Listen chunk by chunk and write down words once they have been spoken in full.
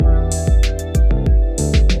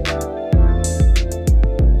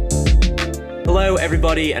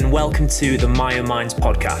everybody, and welcome to the Myo Minds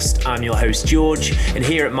podcast. I'm your host, George, and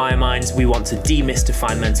here at Myo Minds, we want to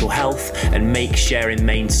demystify mental health and make sharing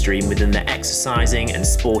mainstream within the exercising and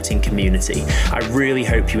sporting community. I really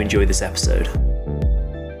hope you enjoy this episode.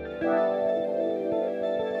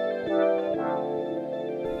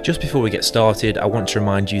 Just before we get started, I want to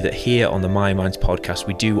remind you that here on the Myo Minds podcast,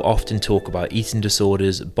 we do often talk about eating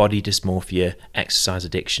disorders, body dysmorphia, exercise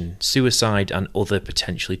addiction, suicide, and other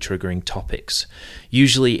potentially triggering topics.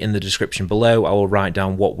 Usually in the description below, I will write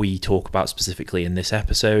down what we talk about specifically in this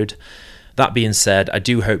episode. That being said, I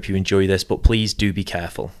do hope you enjoy this, but please do be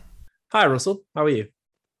careful. Hi, Russell. How are you?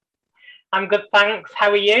 I'm good, thanks. How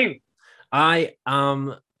are you?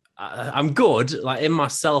 I'm good. Like in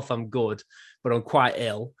myself, I'm good, but I'm quite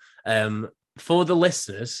ill. For the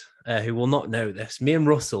listeners who will not know this, me and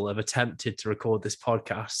Russell have attempted to record this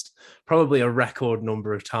podcast probably a record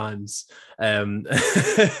number of times.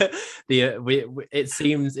 It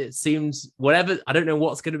seems whatever. I don't know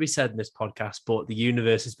what's going to be said in this podcast, but the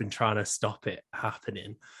universe has been trying to stop it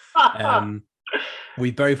happening.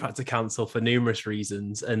 We both had to cancel for numerous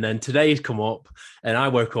reasons, and then today's come up, and I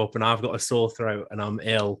woke up and I've got a sore throat and I'm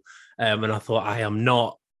ill, and I thought I am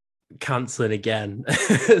not cancelling again.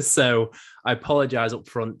 So I apologize up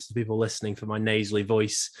front to people listening for my nasally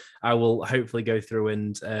voice. I will hopefully go through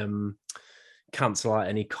and cancel out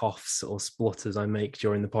any coughs or splutters I make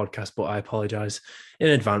during the podcast, but I apologize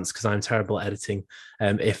in advance because I'm terrible at editing,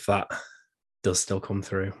 if that does still come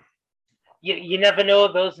through. You never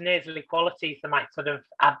know, those nasally qualities, they might sort of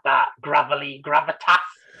add that gravelly gravitas.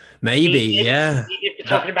 Maybe, yeah. If you're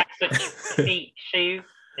talking about such feet, shoes.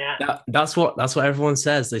 Yeah, that's what everyone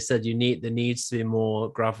says. They said there needs to be more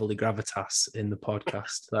gravelly gravitas in the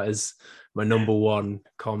podcast. That is my number one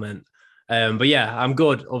comment. But yeah, I'm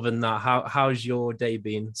good. Other than that, how's your day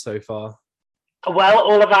been so far? Well,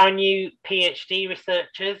 all of our new PhD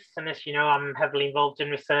researchers, and as you know, I'm heavily involved in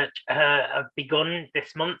research, have begun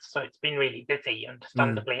this month. So it's been really busy.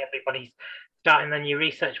 Understandably, everybody's starting their new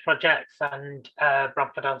research projects, and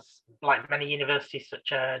Bradford has, like many universities,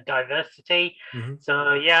 such a diversity. Mm-hmm.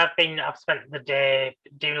 So yeah, I've spent the day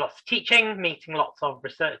doing lots of teaching, meeting lots of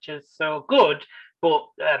researchers. So good, but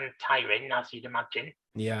tiring, as you'd imagine.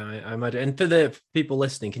 Yeah, I imagine. And for the people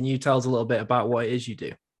listening, can you tell us a little bit about what it is you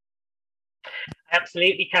do?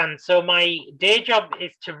 Absolutely can. So my day job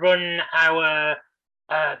is to run our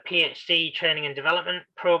PhD training and development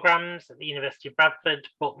programs at the University of Bradford,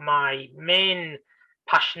 but my main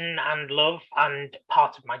passion and love and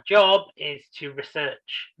part of my job is to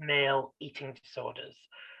research male eating disorders,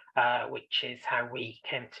 which is how we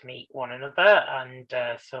came to meet one another. And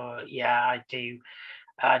so yeah, I do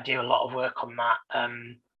a lot of work on that,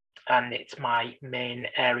 and it's my main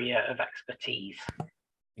area of expertise.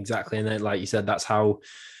 Exactly. And then, like you said, that's how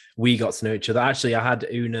we got to know each other. Actually, I had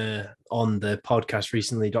Una on the podcast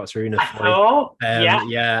recently, Dr. Una.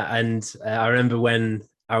 Yeah. And I remember when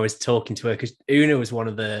I was talking to her, because Una was one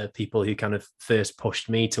of the people who kind of first pushed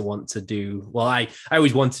me to want to do, well, I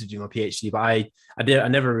always wanted to do my PhD, but I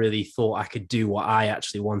never really thought I could do what I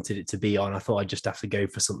actually wanted it to be on. I thought I'd just have to go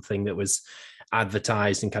for something that was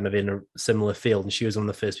advertised and kind of in a similar field. And she was one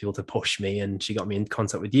of the first people to push me, and she got me in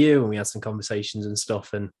contact with you, and we had some conversations and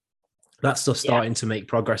stuff. And that stuff's starting to make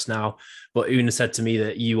progress now. But Una said to me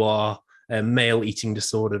that you are a male eating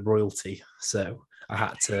disorder royalty. So I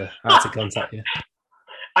had to contact you.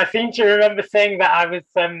 I seem to remember saying that. I was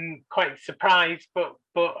quite surprised, but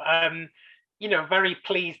very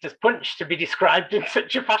pleased as punch to be described in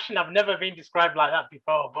such a fashion. I've never been described like that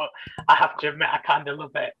before, but I have to admit, I kind of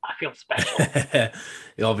love it. I feel special.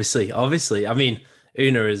 Obviously. I mean,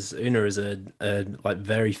 Una is a like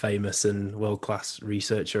very famous and world-class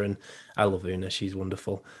researcher, and I love Una. She's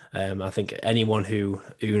wonderful. I think anyone who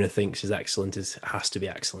Una thinks is excellent has to be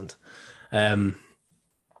excellent.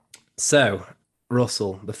 So,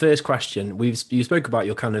 Russell, the first question, you spoke about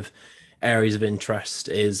your kind of areas of interest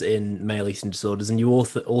is in male eating disorders, and you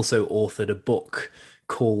also authored a book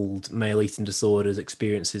called Male Eating Disorders: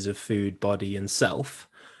 Experiences of Food, Body and Self.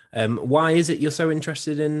 Why is it you're so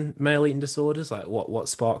interested in male eating disorders? Like what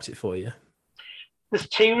sparked it for you? There's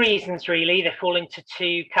two reasons, really. They fall into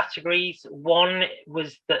two categories. One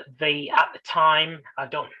was that at the time, I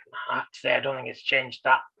don't think it's changed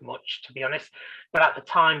that much, to be honest. But at the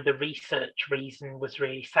time, the research reason was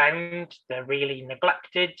really sound. They're really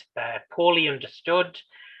neglected. They're poorly understood.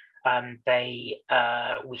 We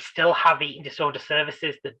still have eating disorder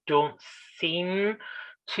services that don't seem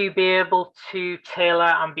to be able to tailor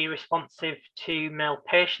and be responsive to male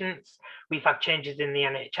patients. We've had changes in the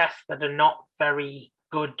NHS that are not very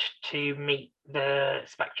good to meet the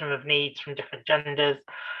spectrum of needs from different genders.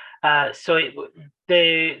 So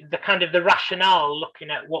the kind of the rationale, looking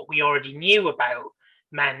at what we already knew about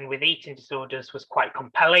men with eating disorders, was quite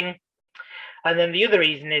compelling. And then the other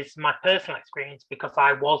reason is my personal experience, because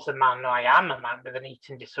I am a man with an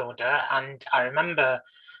eating disorder. And I remember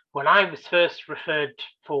when I was first referred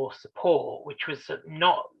for support, which was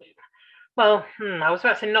not, well, I was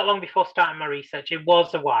about to say not long before starting my research. It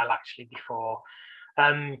was a while actually before.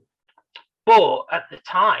 But at the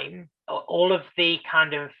time, all of the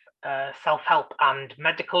kind of self-help and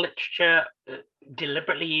medical literature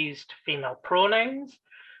deliberately used female pronouns.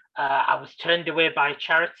 I was turned away by a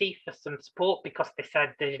charity for some support because they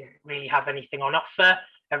said they didn't really have anything on offer.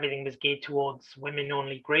 Everything was geared towards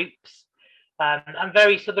women-only groups. And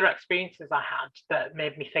various other experiences I had that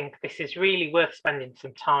made me think this is really worth spending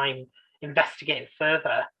some time investigating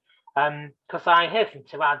further. Because I hasten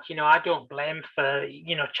to add, I don't blame for,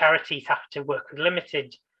 charities have to work with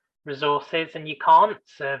limited resources and you can't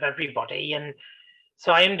serve everybody. And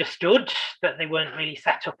so I understood that they weren't really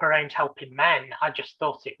set up around helping men. I just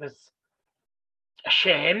thought it was a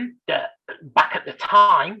shame that back at the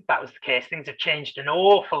time that was the case. Things have changed an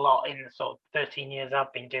awful lot in the sort of 13 years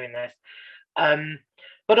I've been doing this.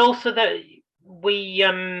 But also that we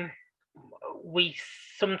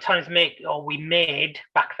sometimes made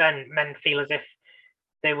back then men feel as if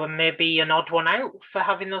they were maybe an odd one out for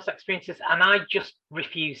having those experiences. And I just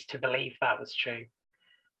refused to believe that was true.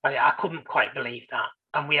 I couldn't quite believe that.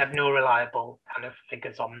 And we had no reliable kind of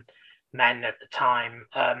figures on men at the time.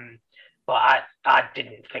 But I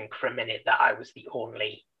didn't think for a minute that I was the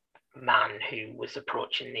only man who was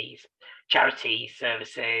approaching these charity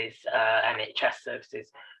services, NHS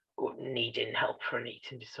services, needing help for an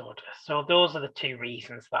eating disorder. So those are the two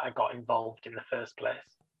reasons that I got involved in the first place.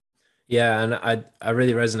 Yeah, and I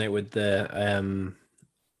really resonate with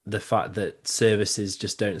the fact that services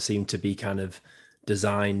just don't seem to be kind of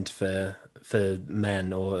designed for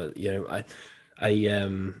men, or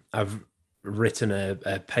I've written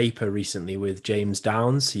a paper recently with James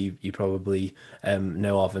Downs, who you probably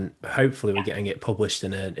know of, and hopefully we're getting it published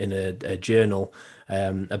in a journal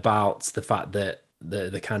about the fact that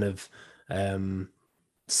the kind of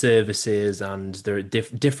services, and there are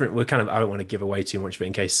different. We're kind of, I don't want to give away too much of it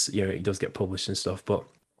in case it does get published and stuff, but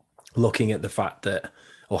looking at the fact that,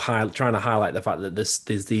 or trying to highlight the fact that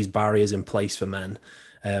there's these barriers in place for men,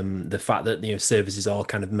 the fact that services are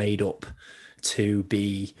kind of made up to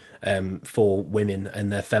be for women and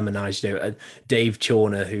they're feminized. Dave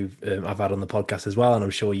Chorner, who I've had on the podcast as well, and I'm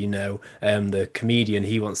sure the comedian,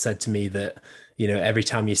 he once said to me that every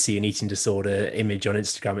time you see an eating disorder image on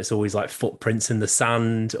Instagram, it's always like footprints in the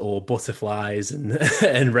sand or butterflies and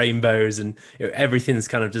and rainbows, and everything's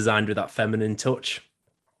kind of designed with that feminine touch.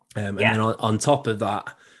 And then on top of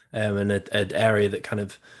that, and an area that kind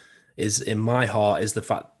of is in my heart is the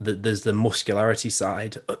fact that there's the muscularity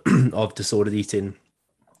side of disordered eating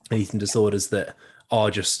disorders that are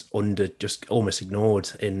just almost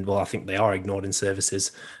ignored I think they are ignored in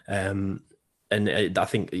services. And I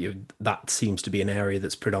think that seems to be an area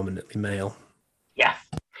that's predominantly male.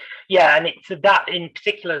 Yeah, and it's that in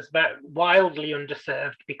particular is very wildly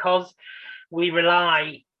underserved because we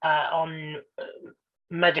rely on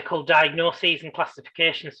medical diagnoses and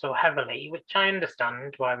classifications so heavily, which I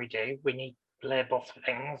understand why we do. We need labels for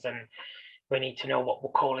things and we need to know what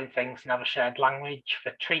we're calling things and have a shared language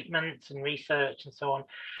for treatments and research and so on.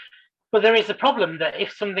 But there is a problem that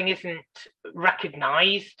if something isn't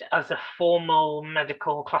recognised as a formal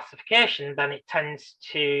medical classification, then it tends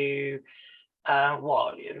to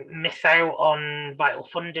miss out on vital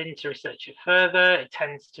funding to research it further. It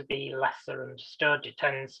tends to be lesser understood. It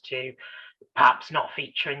tends to perhaps not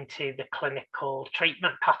feature into the clinical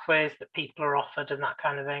treatment pathways that people are offered and that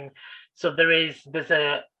kind of thing. So there's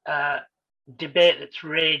a debate that's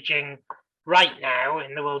raging right now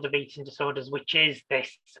in the world of eating disorders, which is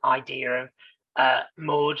this idea of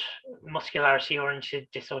muscularity-oriented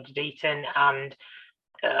disordered eating and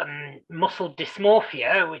muscle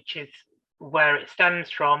dysmorphia, which is where it stems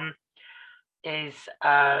from, is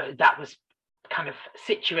that was kind of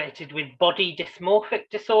situated with body dysmorphic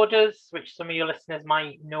disorders, which some of your listeners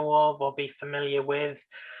might know of or be familiar with.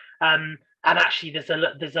 And actually,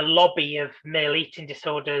 there's a lobby of male eating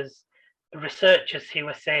disorders researchers who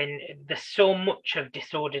are saying there's so much of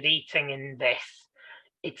disordered eating in this.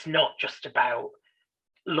 It's not just about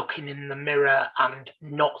looking in the mirror and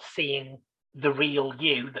not seeing the real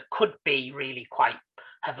you that could be really quite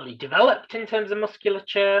heavily developed in terms of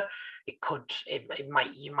musculature. You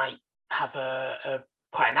might have a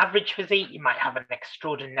quite an average physique. You might have an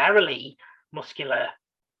extraordinarily muscular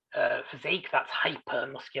physique, that's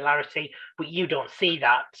hypermuscularity, but you don't see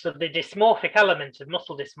that. So the dysmorphic element of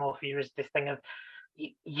muscle dysmorphia is this thing of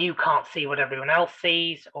you can't see what everyone else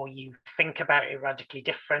sees, or you think about it radically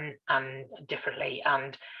differently,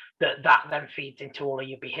 and that then feeds into all of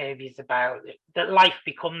your behaviors about that life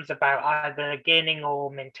becomes about either gaining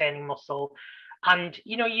or maintaining muscle. And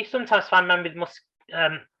you sometimes find men with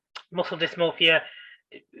muscle dysmorphia,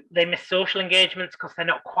 they miss social engagements because they're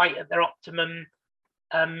not quite at their optimum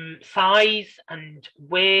size and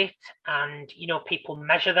weight, and people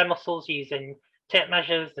measure their muscles using tape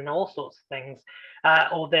measures and all sorts of things,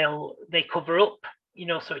 or they cover up,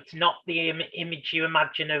 so it's not the image you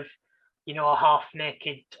imagine of a half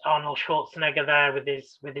naked Arnold Schwarzenegger there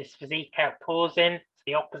with his physique out posing. It's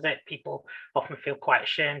the opposite. People often feel quite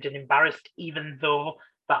ashamed and embarrassed, even though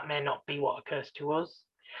that may not be what occurs to us.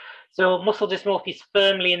 So muscle dysmorphia is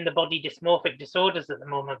firmly in the body dysmorphic disorders at the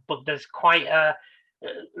moment, but there's quite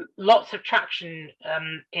lots of traction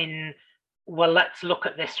in, well, let's look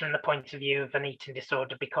at this from the point of view of an eating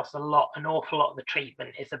disorder, because an awful lot of the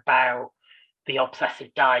treatment is about the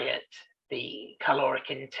obsessive diet, the caloric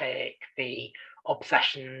intake, the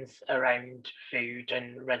obsessions around food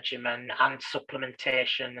and regimen and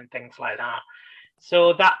supplementation and things like that.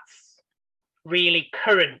 So that's really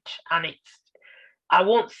current, and it's, I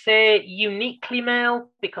won't say uniquely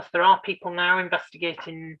male, because there are people now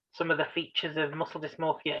investigating some of the features of muscle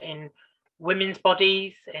dysmorphia in women's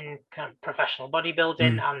bodies, in kind of professional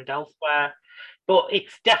bodybuilding and elsewhere. But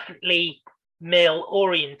it's definitely male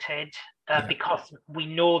oriented, because we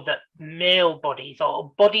know that male bodies,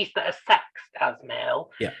 or bodies that are sexed as male,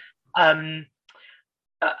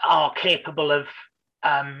 are capable of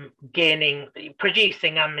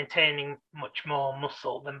producing and maintaining much more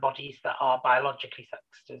muscle than bodies that are biologically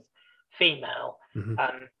sexed as female,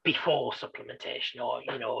 before supplementation, or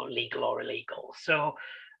legal or illegal. So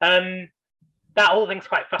that whole thing's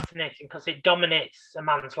quite fascinating, because it dominates a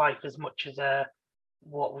man's life as much as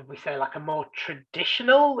what would we say, like a more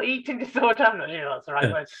traditional eating disorder. I'm not sure that's the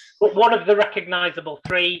right word, but one of the recognizable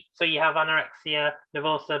three. So you have anorexia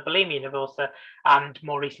nervosa, bulimia nervosa, and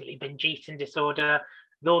more recently binge eating disorder.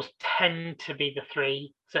 Those tend to be the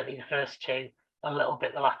three, certainly the first two, a little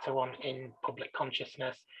bit the latter one in public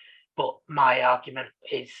consciousness. But my argument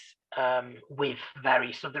is with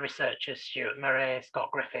various other researchers, Stuart Murray, Scott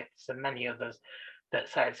Griffiths, and many others, that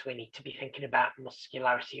says we need to be thinking about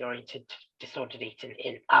muscularity-oriented disordered eating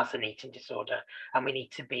as an eating disorder, and we need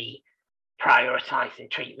to be prioritizing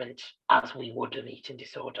treatment as we would an eating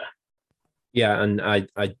disorder. Yeah, and I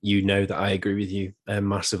that I agree with you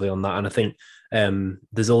massively on that, and I think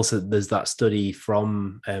there's that study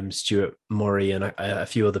from Stuart Murray and a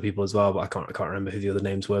few other people as well, but I can't remember who the other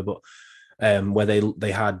names were, but where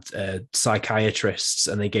they had psychiatrists,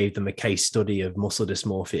 and they gave them a case study of muscle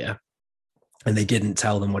dysmorphia. And they didn't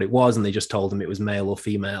tell them what it was, and they just told them it was male or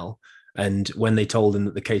female. And when they told them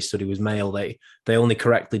that the case study was male, they only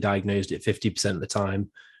correctly diagnosed it 50% of the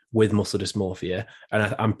time with muscle dysmorphia.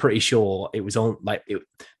 And I'm pretty sure it was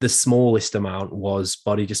the smallest amount was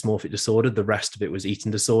body dysmorphic disorder. The rest of it was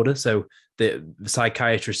eating disorder. So the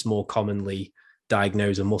psychiatrists more commonly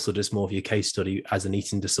diagnose a muscle dysmorphia case study as an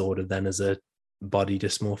eating disorder than as a body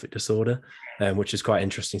dysmorphic disorder, which is quite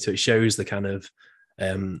interesting. So it shows the kind of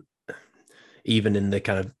even in the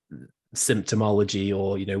kind of symptomology,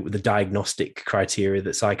 or the diagnostic criteria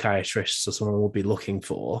that psychiatrists or someone will be looking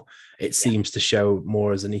for, it seems to show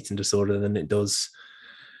more as an eating disorder than it does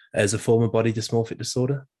as a form of body dysmorphic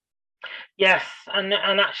disorder. Yes, and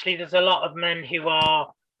actually there's a lot of men who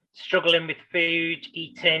are struggling with food,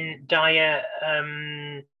 eating, diet,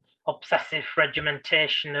 obsessive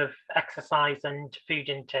regimentation of exercise and food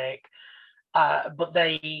intake, but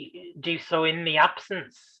they do so in the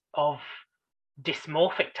absence of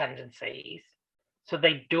dysmorphic tendencies. So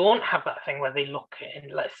they don't have that thing where they look in,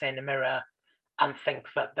 let's say, in a mirror and think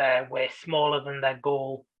that they're way smaller than their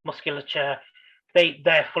goal musculature.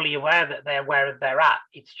 They're fully aware that they're where they're at.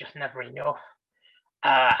 It's just never enough.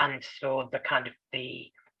 And so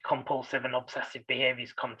the compulsive and obsessive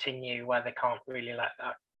behaviors continue, where they can't really let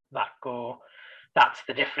that go. That's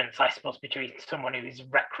the difference, I suppose, between someone who is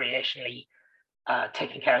recreationally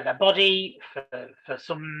taking care of their body. For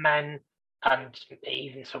some men and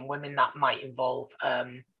even some women, that might involve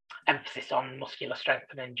emphasis on muscular strength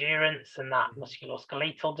and endurance and that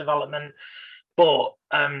musculoskeletal development. But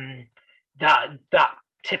that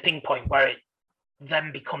tipping point where it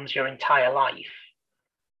then becomes your entire life,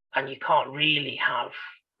 and you can't really have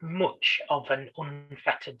much of an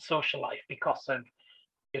unfettered social life because of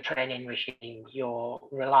your training regime, your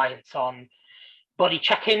reliance on body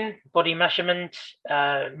checking, body measurement,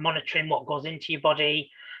 monitoring what goes into your body,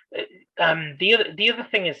 the other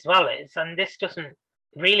thing as well is, and this doesn't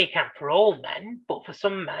really count for all men, but for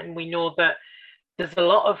some men, we know that there's a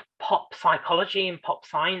lot of pop psychology and pop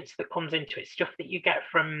science that comes into it, stuff that you get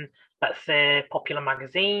from, let's say, popular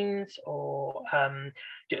magazines or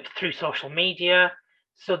through social media.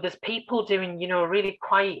 So there's people doing, really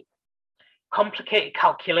quite complicated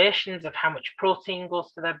calculations of how much protein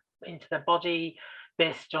goes into their body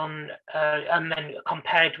based on, and then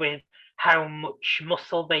compared with how much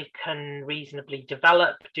muscle they can reasonably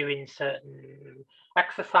develop doing certain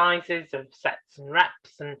exercises of sets and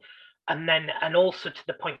reps, and also to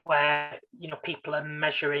the point where people are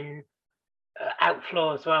measuring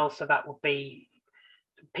outflow as well. So that would be,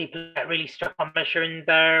 people get really stuck on measuring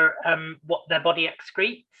their what their body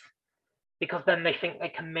excretes, because then they think they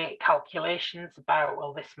can make calculations about,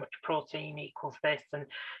 well, this much protein equals this. And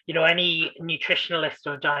any nutritionalist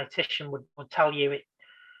or dietitian would tell you it.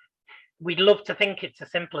 We'd love to think it's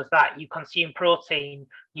as simple as that. You consume protein,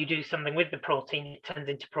 you do something with the protein, it turns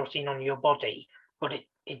into protein on your body, but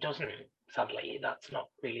it doesn't. Sadly, that's not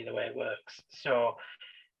really the way it works. So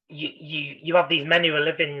you have these men who are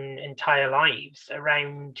living entire lives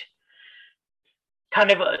around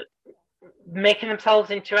kind of making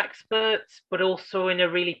themselves into experts, but also in a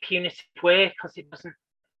really punitive way, because it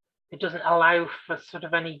doesn't allow for sort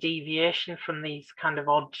of any deviation from these kind of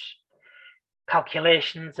odd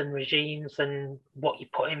calculations and regimes and what you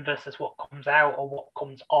put in versus what comes out or what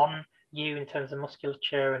comes on you in terms of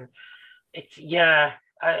musculature. And it's,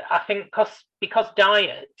 I think because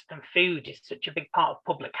diet and food is such a big part of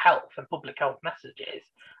public health and public health messages,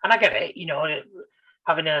 and I get it,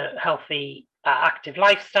 having a healthy, active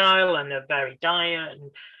lifestyle and a varied diet,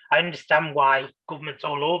 and I understand why governments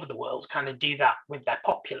all over the world kind of do that with their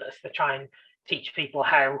populace. They try and teach people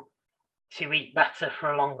how to eat better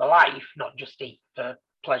for a longer life, not just eat for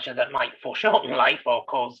pleasure that might foreshorten life or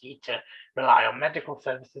cause you to rely on medical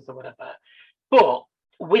services or whatever. But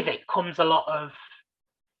with it comes a lot of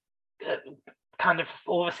kind of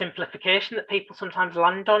oversimplification that people sometimes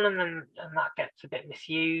land on, and that gets a bit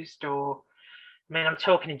misused. Or, I mean, I'm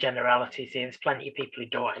talking in generalities here. There's plenty of people who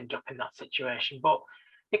don't end up in that situation, but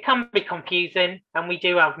it can be confusing. And we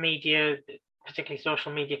do have media, particularly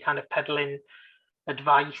social media, kind of peddling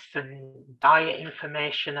advice and diet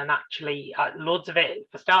information, and actually loads of it,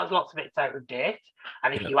 for starters, lots of it's out of date.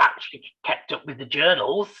 And if you actually kept up with the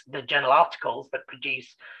journal articles that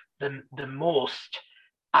produce the most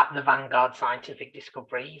at the vanguard scientific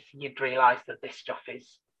discoveries, you'd realize that this stuff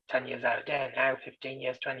is 10 years out of date now, 15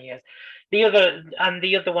 years, 20 years. The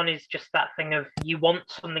other one is just that thing of, you want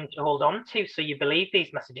something to hold on to, so you believe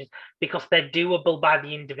these messages because they're doable by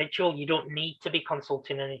the individual. You don't need to be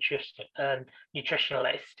consulting a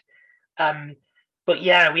nutritionalist. But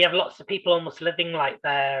yeah, we have lots of people almost living like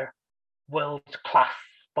they're world-class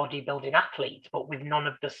bodybuilding athletes, but with none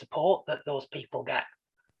of the support that those people get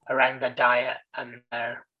around their diet and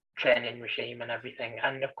their training regime and everything.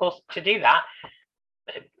 And of course, to do that,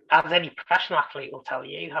 as any professional athlete will tell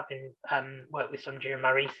you, having worked with some during my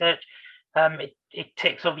research, it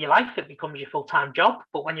takes over your life. It becomes your full-time job.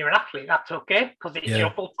 But when you're an athlete, that's okay, because it's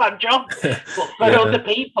your full-time job. But for other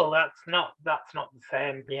people, that's not the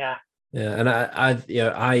same. Yeah. Yeah, and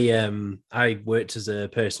I worked as a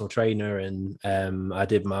personal trainer, and I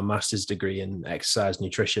did my master's degree in exercise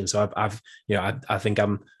nutrition. So I think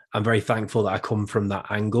I'm very thankful that I come from that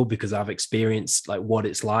angle, because I've experienced like what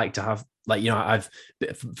it's like to have, like, I've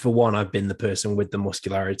been the person with the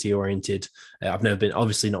muscularity oriented. I've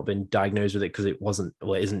obviously not been diagnosed with it, because it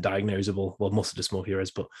isn't diagnosable. Well, muscle dysmorphia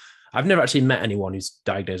is, but I've never actually met anyone who's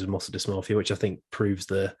diagnosed with muscle dysmorphia, which I think proves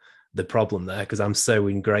the problem there, because I'm so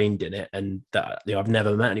ingrained in it, and that I've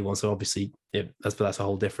never met anyone. So obviously that's a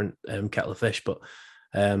whole different kettle of fish. But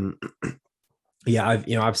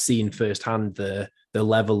I've seen firsthand the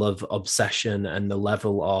level of obsession and the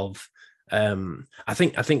level of I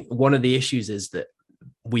think one of the issues is that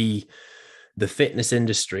the fitness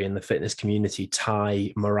industry and the fitness community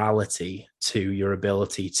tie morality to your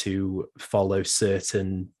ability to follow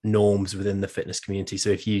certain norms within the fitness community. So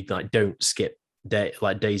if you don't skip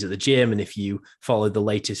days at the gym, and if you follow the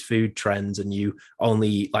latest food trends, and you only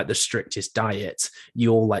eat the strictest diet,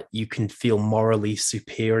 you can feel morally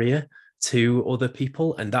superior to other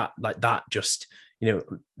people, and that just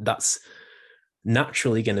that's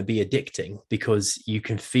naturally going to be addicting, because you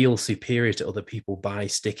can feel superior to other people by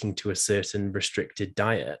sticking to a certain restricted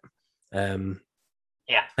diet. I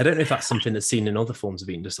don't know if that's something that's seen in other forms of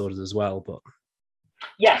eating disorders as well, but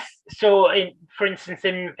yes. So for instance,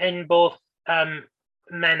 in both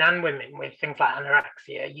men and women with things like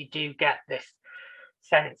anorexia, you do get this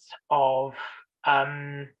sense of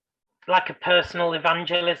like a personal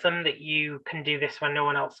evangelism, that you can do this when no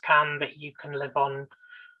one else can, that you can live on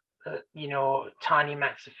tiny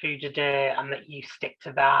amounts of food a day, and that you stick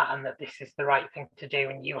to that, and that this is the right thing to do,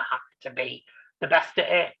 and you have to be the best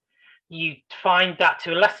at it. You find that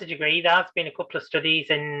to a lesser degree. There has been a couple of studies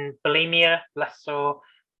in bulimia, less so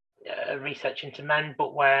research into men,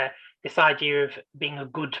 but where this idea of being a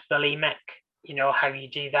good bulimic, how you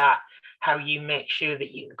do that, how you make sure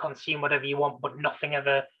that you can consume whatever you want, but nothing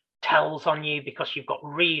ever tells on you, because you've got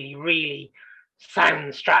really, really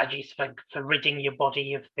sound strategies for ridding your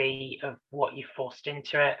body of what you've forced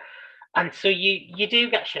into it. And so you do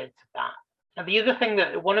get shades of that. And the other thing,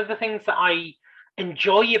 that one of the things that I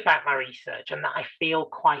enjoy about my research, and that I feel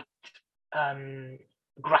quite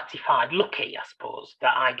gratified, lucky, I suppose,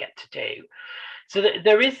 that I get to do. So that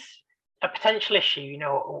there is a potential issue,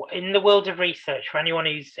 in the world of research, for anyone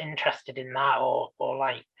who's interested in that, or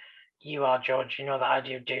like you are, George, that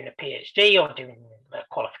idea of doing a PhD, or doing a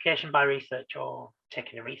qualification by research, or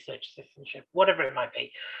taking a research assistantship, whatever it might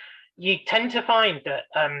be, you tend to find that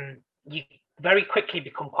you very quickly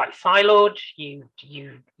become quite siloed. You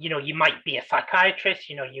might be a psychiatrist,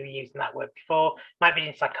 you were using that word before, might be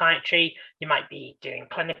in psychiatry, you might be doing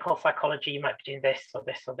clinical psychology, you might be doing this or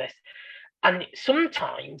this or this. And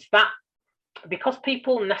sometimes that, because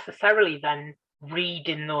people necessarily then read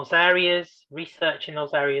in those areas, research in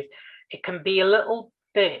those areas, it can be a little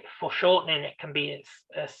bit foreshortening. It can be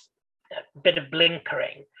a bit of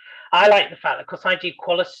blinkering. I like the fact that, because I do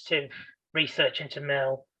qualitative research into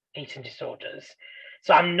male eating disorders,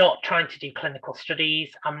 so I'm not trying to do clinical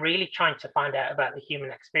studies. I'm really trying to find out about the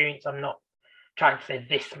human experience. I'm not trying to say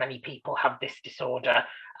this many people have this disorder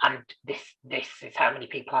and this is how many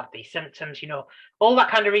people have these symptoms. All that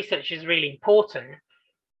kind of research is really important.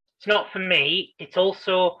 It's not for me. It's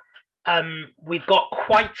also, we've got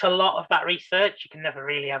quite a lot of that research. You can never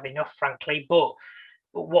really have enough, frankly. But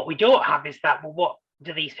what we don't have is that, well, what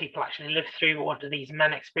do these people actually live through? What do these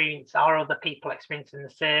men experience? Are other people experiencing the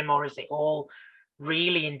same? Or is it all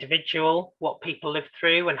really individual, what people live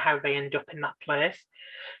through and how they end up in that place?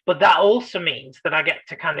 But that also means that I get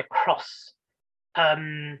to kind of cross,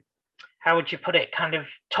 how would you put it, kind of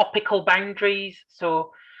topical boundaries.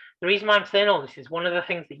 So the reason why I'm saying all this is, one of the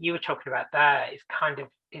things that you were talking about there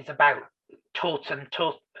is about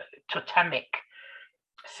totemic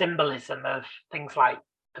symbolism of things like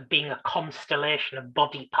being a constellation of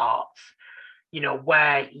body parts,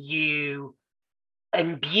 where you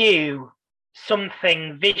imbue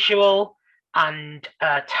something visual and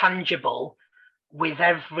tangible with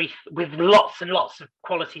lots and lots of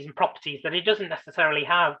qualities and properties that it doesn't necessarily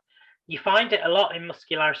have. You find it a lot in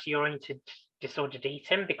muscularity oriented disordered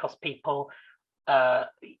eating, because people,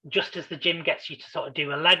 just as the gym gets you to sort of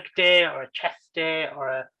do a leg day or a chest day or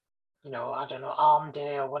a arm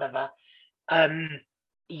day or whatever,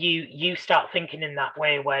 you start thinking in that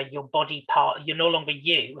way, where your body part, you're no longer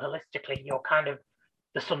you holistically, you're kind of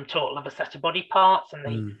the sum total of a set of body parts, and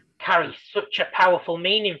they carry such a powerful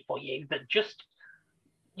meaning for you that just,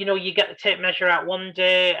 you get the tape measure out one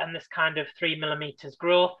day and this kind of 3 millimeters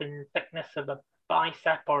growth in thickness of a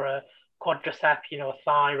bicep or a quadricep, a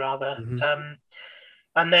thigh rather.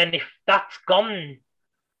 And then if that's gone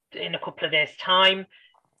in a couple of days' time,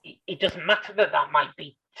 it doesn't matter that might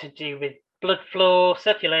be to do with blood flow,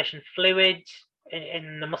 circulation, fluid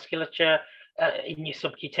in the musculature, in your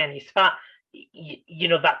subcutaneous fat.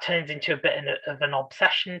 That turns into a bit of an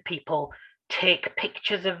obsession. People take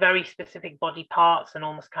pictures of very specific body parts and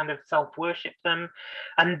almost kind of self-worship them.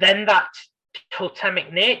 And then that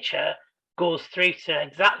totemic nature goes through to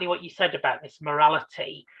exactly what you said about this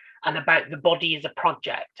morality and about the body as a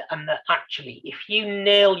project. And that actually, if you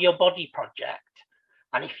nail your body project,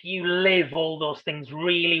 and if you live all those things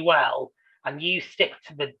really well, and you stick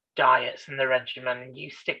to the diets and the regimen, and you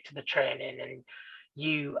stick to the training, and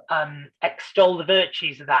you extol the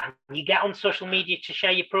virtues of that, and you get on social media to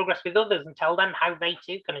share your progress with others and tell them how they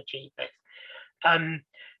too can achieve this,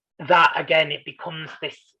 that again, it becomes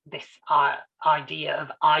this idea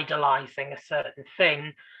of idolizing a certain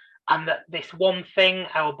thing, and that this one thing,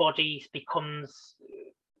 our bodies, becomes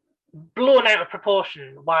blown out of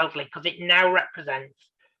proportion wildly, because it now represents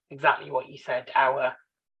exactly what you said, our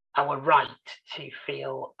right to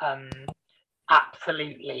feel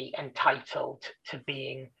absolutely entitled to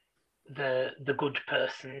being the good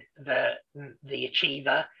person, the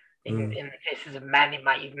achiever. In the cases of men, it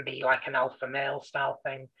might even be like an alpha male style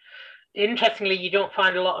thing. Interestingly, you don't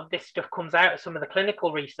find a lot of this stuff comes out of some of the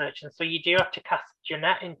clinical research, and so you do have to cast your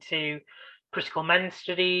net into critical men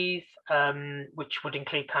studies, which would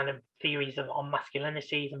include kind of theories on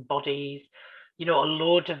masculinities and bodies. a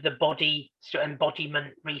load of the body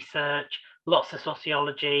embodiment research, lots of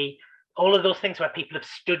sociology, all of those things where people have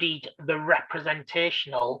studied the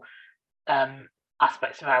representational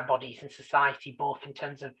aspects of our bodies in society, both in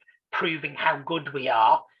terms of proving how good we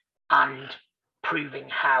are and proving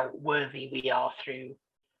how worthy we are through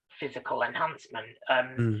physical enhancement.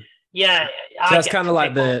 Yeah, so that's kind of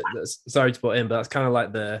like sorry to put in, but that's kind of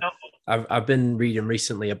like I've been reading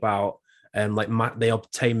recently about the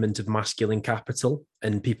obtainment of masculine capital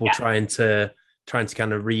and people trying to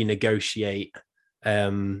kind of renegotiate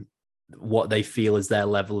what they feel is their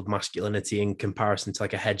level of masculinity in comparison to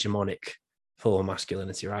like a hegemonic form of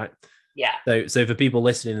masculinity, right? Yeah. So for people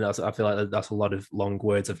listening, I feel like that's a lot of long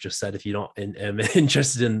words I've just said. If you're not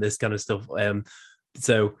interested in this kind of stuff,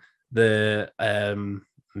 so let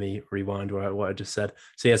me rewind what I just said.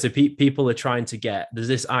 So yeah, so people are trying to there's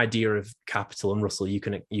this idea of capital, and Russell, you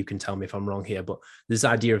can tell me if I'm wrong here, but this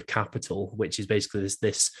idea of capital, which is basically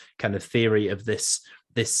this kind of theory of this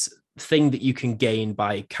thing that you can gain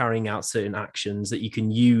by carrying out certain actions that you can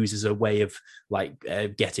use as a way of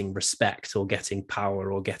getting respect or getting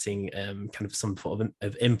power or getting kind of some sort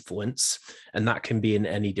of influence, and that can be in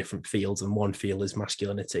any different fields, and one field is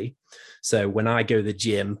masculinity. So when I go to the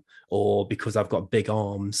gym, or because I've got big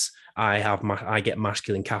arms, I get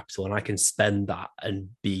masculine capital, and I can spend that and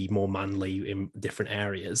be more manly in different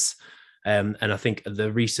areas. And I think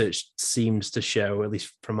the research seems to show, at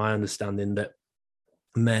least from my understanding, that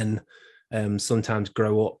men sometimes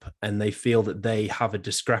grow up and they feel that they have a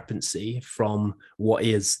discrepancy from what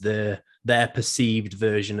is their perceived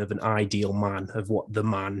version of an ideal man, of what the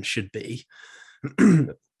man should be.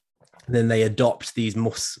 Then they adopt these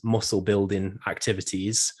muscle building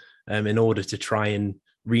activities in order to try and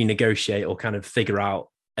renegotiate or kind of figure out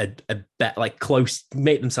a bet,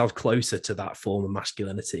 make themselves closer to that form of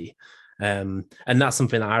masculinity. And that's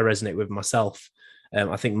something that I resonate with myself.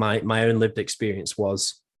 I think my own lived experience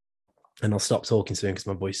was, and I'll stop talking soon because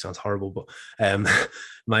my voice sounds horrible, but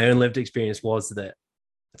my own lived experience was that,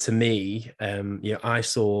 to me, I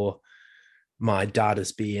saw my dad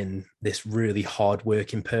as being this really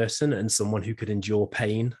hard-working person and someone who could endure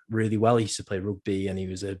pain really well. He used to play rugby and he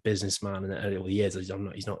was a businessman, and he is. He's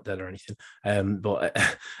not dead or anything.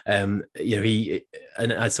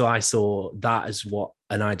 So I saw that as what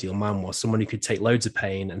an ideal man was: someone who could take loads of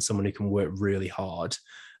pain and someone who can work really hard.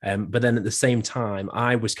 But then at the same time,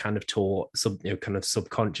 I was kind of taught, kind of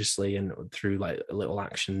subconsciously and through like little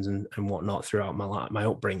actions and whatnot throughout my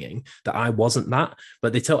upbringing, that I wasn't that.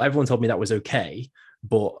 But everyone told me that was okay,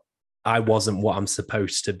 but I wasn't what I'm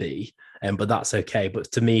supposed to be. But that's okay.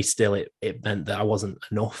 But to me, still, it meant that I wasn't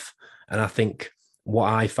enough. And I think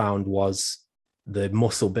what I found was the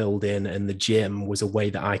muscle building and the gym was a way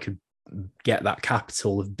that I could get that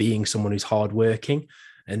capital of being someone who's hardworking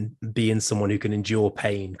and being someone who can endure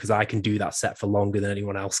pain, because I can do that set for longer than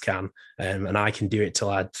anyone else can. And I can do it till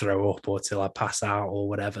I throw up or till I pass out or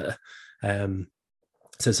whatever. So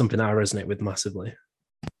it's something I resonate with massively.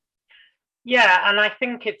 Yeah, and I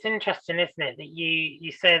think it's interesting, isn't it, that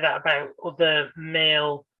you say that about other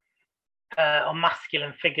male or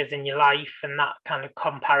masculine figures in your life and that kind of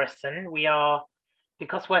comparison.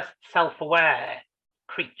 Because we're self-aware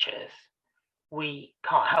creatures, we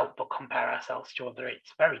can't help but compare ourselves to others.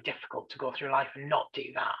 It's very difficult to go through life and not do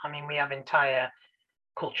that. I mean, we have entire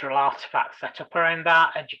cultural artifacts set up around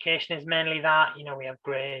that. Education is mainly that. We have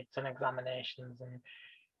grades and examinations, and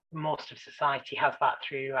most of society has that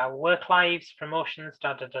through our work lives, promotions,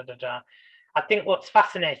 I think what's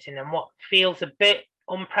fascinating and what feels a bit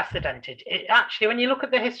unprecedented, it actually, when you look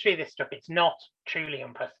at the history of this stuff, it's not truly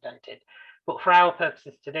unprecedented, but for our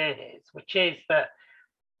purposes today it is, which is that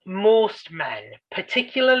most men,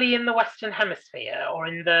 particularly in the Western Hemisphere or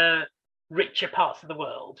in the richer parts of the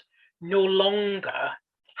world, no longer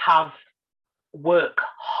have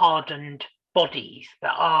work-hardened bodies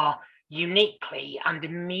that are uniquely and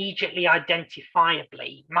immediately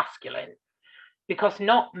identifiably masculine, because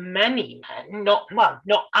not many men, not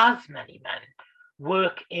as many men,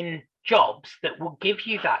 work in jobs that will give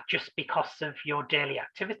you that just because of your daily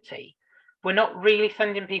activity. We're not really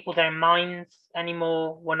sending people down mines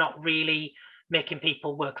anymore. We're not really making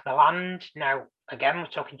people work the land. Now, again, we're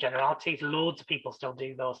talking generalities. Loads of people still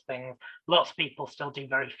do those things. Lots of people still do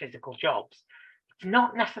very physical jobs. It's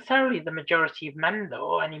not necessarily the majority of men,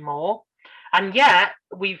 though, anymore. And yet,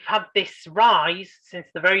 we've had this rise since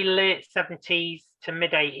the very late 70s to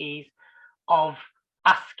mid-80s of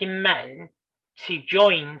asking men to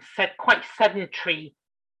join quite sedentary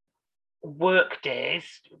work days,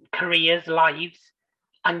 careers, lives,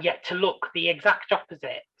 and yet to look the exact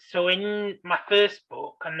opposite. So in my first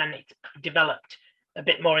book, and then it's developed a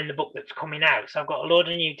bit more in the book that's coming out. So I've got a load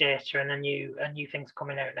of new data and a new things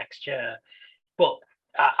coming out next year. But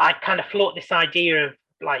I kind of float this idea of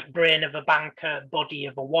like brain of a banker, body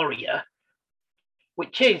of a warrior,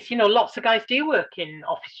 which is, lots of guys do work in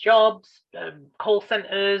office jobs, call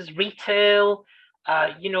centers, retail,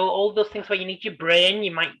 all those things where you need your brain.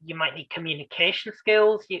 You might need communication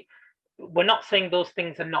skills. We're not saying those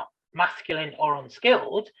things are not masculine or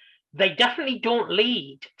unskilled. They definitely don't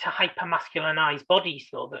lead to hyper-masculinized bodies,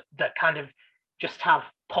 though, that kind of just have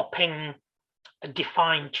popping,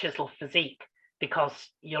 defined chisel physique because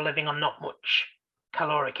you're living on not much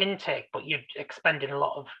caloric intake, but you're expending a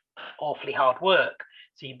lot of awfully hard work,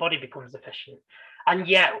 so your body becomes efficient. And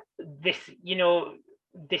yet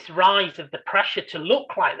this rise of the pressure to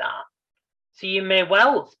look like that, so you may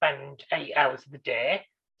well spend 8 hours of the day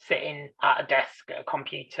sitting at a desk at a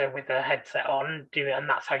computer with a headset on, and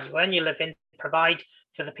that's how you earn your living, provide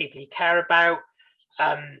for the people you care about,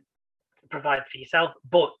 provide for yourself.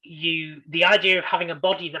 But the idea of having a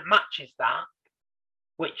body that matches that,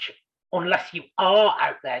 which unless you are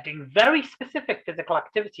out there doing very specific physical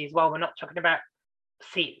activity as well, we're not talking about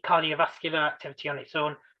cardiovascular activity on its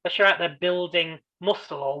own, unless you're out there building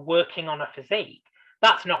muscle or working on a physique,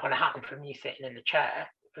 that's not going to happen from you sitting in the chair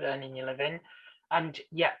earning your living. And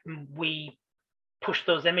yet we push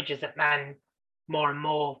those images at men more and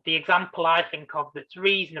more. The example I think of that's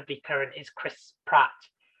reasonably current is Chris Pratt,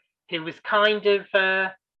 who was kind of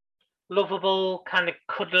lovable, kind of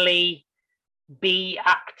cuddly B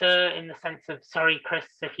actor in the sense of, sorry, Chris,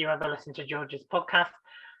 if you ever listen to George's podcast.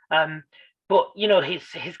 But,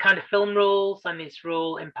 his kind of film roles and his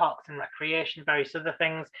role in Parks and Recreation, various other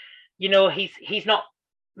things, he's not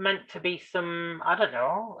meant to be some, I don't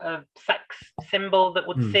know, a sex symbol that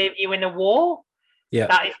would save you in a war. Yeah.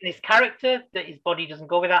 That isn't his character, that his body doesn't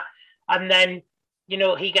go with that. And then,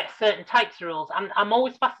 he gets certain types of roles. And I'm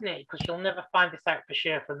always fascinated because you'll never find this out for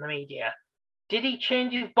sure from the media. Did he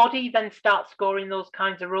change his body, then start scoring those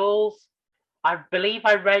kinds of roles? I believe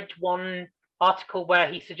I read one article where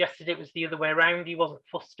he suggested it was the other way around. He wasn't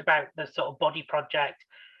fussed about the sort of body project,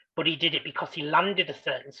 but he did it because he landed a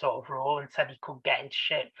certain sort of role and said he could get into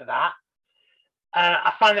shape for that.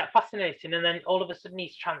 I find that fascinating. And then all of a sudden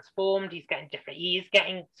he's transformed. He is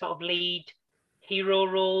getting sort of lead hero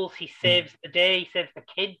roles. He saves the day. He saves the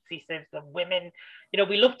kids. He saves the women.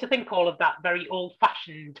 We love to think all of that very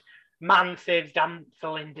old-fashioned man saves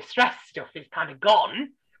damsel in distress stuff is kind of gone.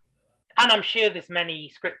 And I'm sure there's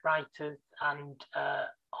many scriptwriters and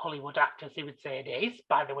Hollywood actors who would say it is,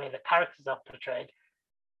 by the way the characters are portrayed.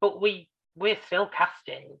 But we're still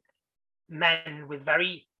casting men with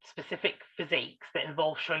very specific physiques that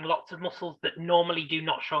involve showing lots of muscles that normally do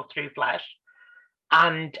not show through flesh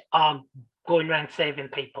and are going around saving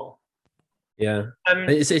people. Yeah.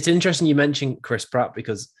 It's interesting you mentioned Chris Pratt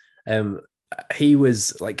because he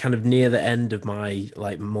was like kind of near the end of my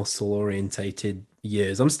like muscle orientated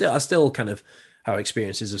years. I still kind of have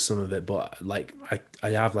experiences of some of it, but like I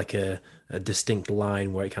have like a distinct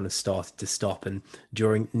line where it kind of started to stop. And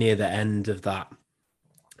near the end of that,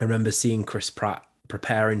 I remember seeing Chris Pratt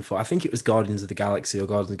preparing for, I think it was Guardians of the Galaxy or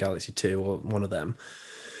Guardians of the Galaxy 2 or one of them.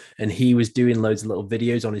 And he was doing loads of little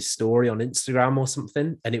videos on his story on Instagram or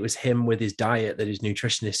something. And it was him with his diet that his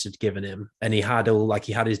nutritionist had given him. And he had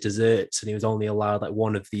his desserts and he was only allowed like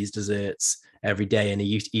one of these desserts every day. And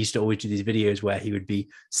he used to always do these videos where he would be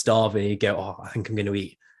starving. He'd go, oh, I think I'm going to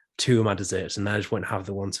eat 2 of my desserts and then I just won't have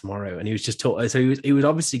the one tomorrow. And he was just taught. So he was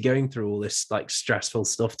obviously going through all this like stressful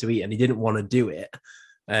stuff to eat and he didn't want to do it.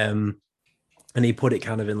 And he put it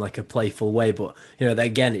kind of in like a playful way, but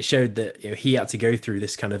again, it showed that he had to go through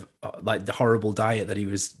this kind of like the horrible diet that he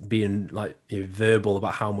was being like verbal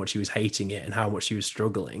about how much he was hating it and how much he was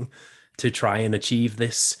struggling to try and achieve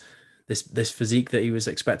this physique that he was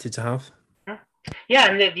expected to have. Yeah,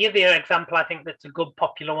 and the other example I think that's a good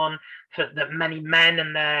popular one that many men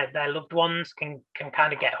and their loved ones can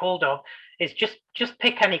kind of get hold of is just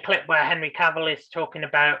pick any clip where Henry Cavill is talking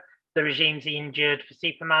about the regimes he endured for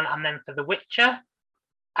Superman and then for The Witcher.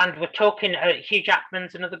 And we're talking, Hugh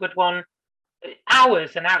Jackman's another good one,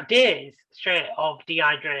 hours and days straight of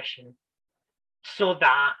dehydration. So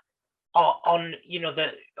that on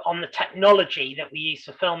the technology that we use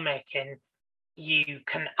for filmmaking, you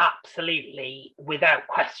can absolutely, without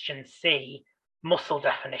question, see muscle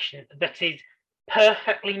definition that is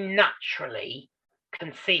perfectly naturally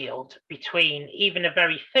concealed between even a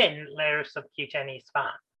very thin layer of subcutaneous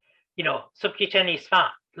fat. Subcutaneous fat,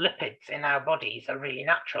 lipids in our bodies are really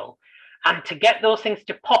natural. And to get those things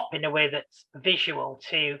to pop in a way that's visual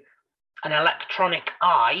to an electronic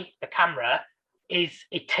eye, the camera, is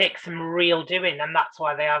it takes some real doing, and that's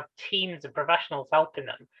why they have teams of professionals helping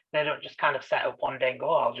them. They don't just kind of set up one day and go,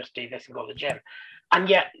 oh, I'll just do this and go to the gym. And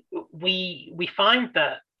yet we find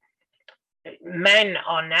that men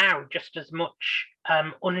are now just as much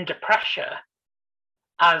under pressure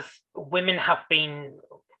as women have been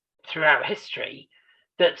throughout history,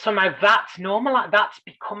 that somehow that's normal. That's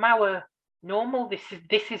become our normal.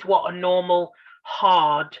 This is what a normal,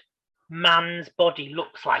 hard man's body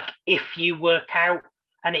looks like if you work out.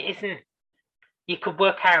 And it isn't, you could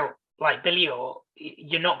work out like Billy, or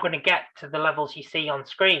you're not going to get to the levels you see on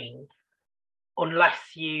screen unless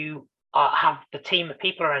you have the team of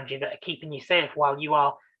people around you that are keeping you safe while you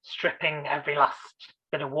are stripping every last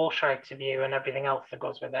bit of water out of you and everything else that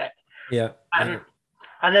goes with it. Yeah.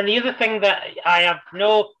 And then the other thing that I have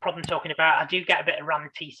no problem talking about, I do get a bit of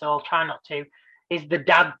ranty, so I'll try not to, is the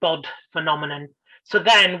dad bod phenomenon. So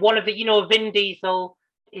then one of the, Vin Diesel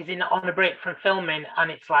is on a break from filming,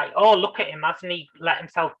 and it's like, oh, look at him, hasn't he let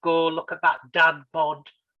himself go? Look at that dad bod.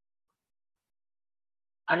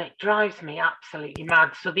 And it drives me absolutely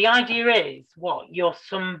mad. So the idea is, you're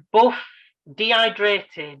some buff,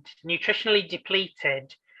 dehydrated, nutritionally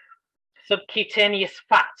depleted, subcutaneous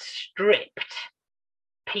fat stripped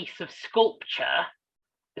piece of sculpture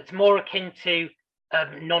that's more akin to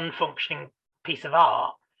a non-functioning piece of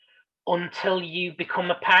art until you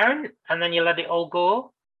become a parent, and then you let it all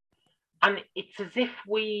go. And it's as if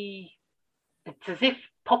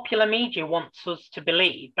popular media wants us to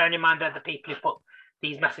believe, bearing in mind they're the people who put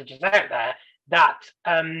these messages out there, that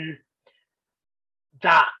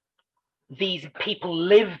these people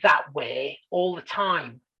live that way all the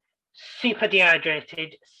time, super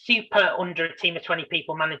dehydrated, super under a team of 20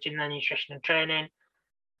 people managing their nutrition and training,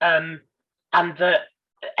 and that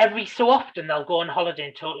every so often they'll go on holiday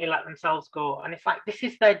and totally let themselves go. And it's like, this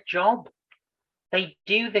is their job. They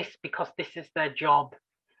do this because this is their job,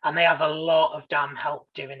 and they have a lot of damn help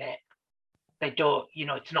doing it. They don't,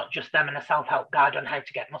 it's not just them and a self-help guide on how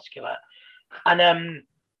to get muscular. And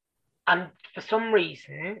for some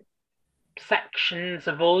reason, sections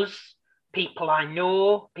of us, people I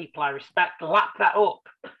know, people I respect, lap that up,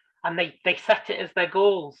 and they set it as their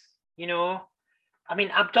goals. I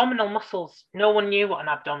mean, abdominal muscles, no one knew what an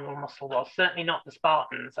abdominal muscle was, certainly not the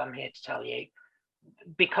Spartans, I'm here to tell you,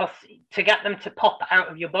 because to get them to pop out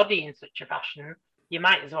of your body in such a fashion, you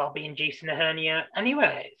might as well be inducing a hernia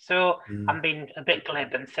anyway. So I'm being a bit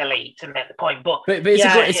glib and silly to make the point, but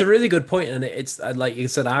it's a really good point, and it's like you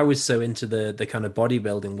said, I was so into the kind of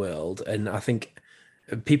bodybuilding world, and I think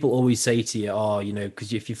people always say to you,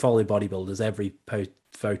 because if you follow bodybuilders, every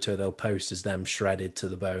photo they'll post is them shredded to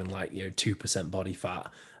the bone, like 2% body fat,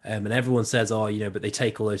 and everyone says, but they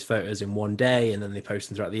take all those photos in one day and then they post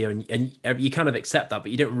them throughout the year, and you kind of accept that,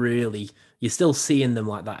 but you don't really, you're still seeing them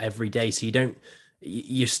like that every day, so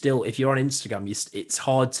you're still, if you're on Instagram, it's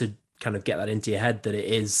hard to kind of get that into your head that it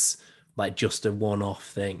is like just a one-off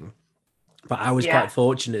thing. But I was quite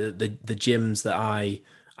fortunate that the gyms that I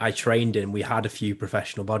trained in, we had a few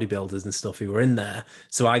professional bodybuilders and stuff who were in there,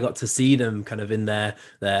 so I got to see them kind of in their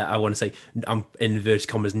I want to say, I'm in inverted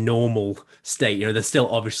commas, normal state. They're still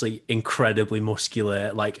obviously incredibly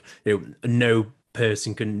muscular, like no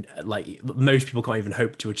person can, like most people can't even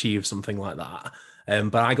hope to achieve something like that.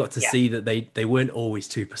 But I got to see that they weren't always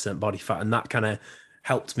 2% body fat, and that kind of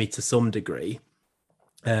helped me to some degree.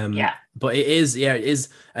 But it is,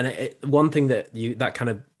 and one thing that kind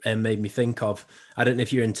of made me think of, I don't know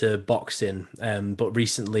if you're into boxing, but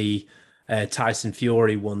recently Tyson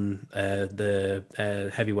Fury won the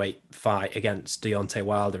heavyweight fight against Deontay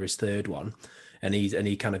Wilder, his third one, and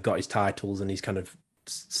he kind of got his titles, and he's kind of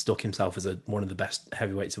stuck himself as one of the best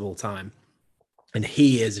heavyweights of all time. And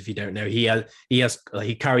he is, if you don't know,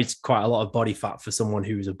 he carries quite a lot of body fat for someone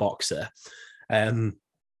who's a boxer.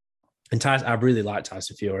 And Tyson, I really like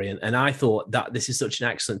Tyson Fury, and I thought that this is such an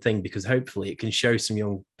excellent thing, because hopefully it can show some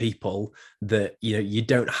young people that you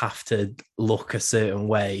don't have to look a certain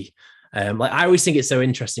way. Like I always think it's so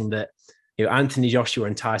interesting that Anthony Joshua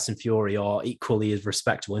and Tyson Fury are equally as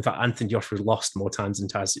respectable. In fact, Anthony Joshua has lost more times than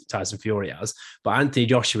Tyson Fury has, but Anthony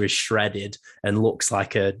Joshua is shredded and looks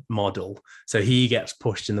like a model, so he gets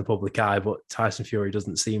pushed in the public eye, but Tyson Fury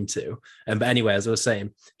doesn't seem to. But anyway, as I was saying,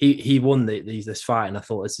 he won this fight, and I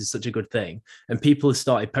thought this is such a good thing. And people have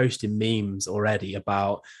started posting memes already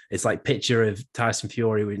about, it's like picture of Tyson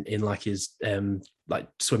Fury in like his like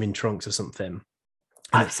swimming trunks or something.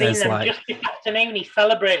 And I've seen them like, just this afternoon. He's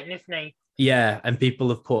celebrating, isn't he? Yeah, and people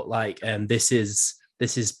have put like, this is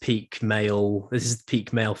peak male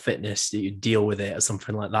fitness. You deal with it or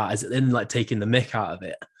something like that. Is it then like taking the mick out of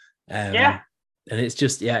it? And it's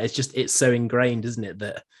just it's so ingrained, isn't it,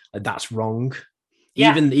 that like, that's wrong.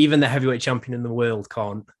 Even the heavyweight champion in the world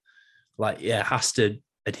can't, has to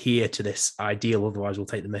adhere to this ideal, otherwise we'll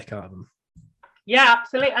take the mick out of them. Yeah,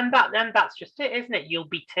 absolutely. And that's just it, isn't it? You'll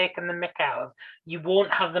be taken the mick out of. You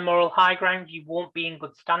won't have the moral high ground. You won't be in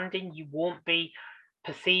good standing. You won't be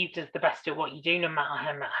perceived as the best at what you do, no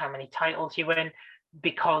matter how many titles you win,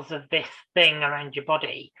 because of this thing around your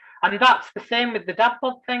body. And that's the same with the dad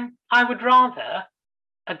bod thing. I would rather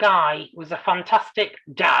a guy was a fantastic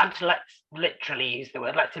dad. Let's literally use the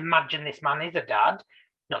word. Let's imagine this man is a dad,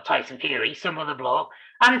 not Tyson Fury, some other bloke.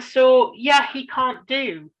 And so, yeah, he can't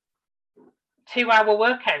do 2-hour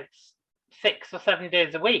workouts 6 or 7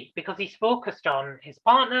 days a week because he's focused on his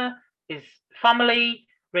partner, his family,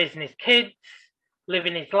 raising his kids,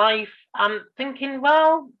 living his life. I'm thinking,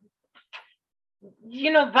 well,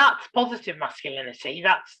 that's positive masculinity.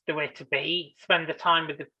 That's the way to be. Spend the time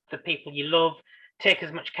with the people you love. Take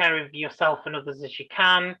as much care of yourself and others as you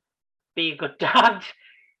can. Be a good dad.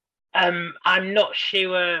 I'm not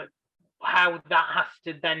sure how that has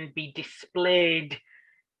to then be displayed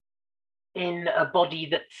in a body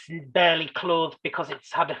that's barely clothed because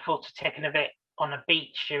it's had a photo taken of it on a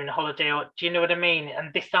beach during a holiday. Or do you know what I mean?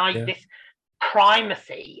 And this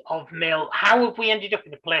primacy of male, how have we ended up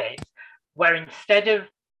in a place where instead of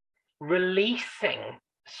releasing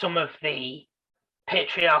some of the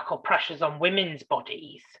patriarchal pressures on women's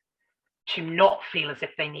bodies to not feel as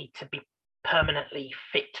if they need to be permanently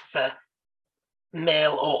fit for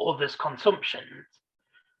male or others' consumptions,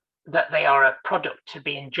 that they are a product to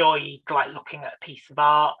be enjoyed, like looking at a piece of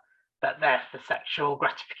art, that they're for sexual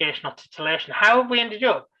gratification or titillation. How have we ended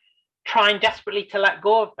up trying desperately to let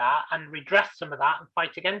go of that and redress some of that and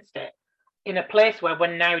fight against it in a place where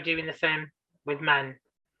we're now doing the same with men?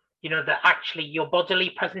 That actually your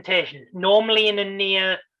bodily presentation, normally in a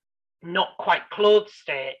near not quite clothed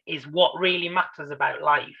state, is what really matters about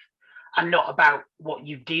life, and not about what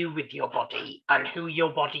you do with your body and who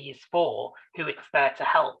your body is for, who it's there to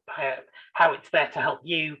help, how it's there to help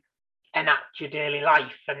you enact your daily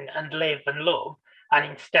life and live and love.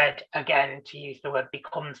 And instead, again, to use the word,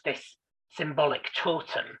 becomes this symbolic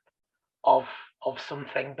totem of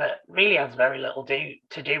something that really has very little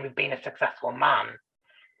to do with being a successful man.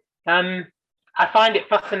 I find it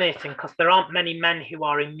fascinating because there aren't many men who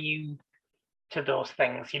are immune to those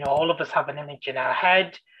things. All of us have an image in our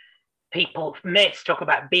head. Mates talk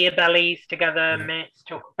about beer bellies together. Yeah. Mates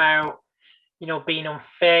talk about, being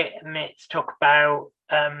unfit. Mates talk about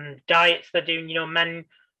diets they're doing. Men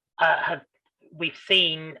we've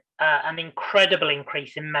seen an incredible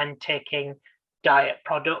increase in men taking diet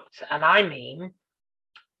products. And I mean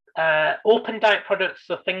open diet products,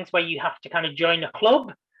 so things where you have to kind of join a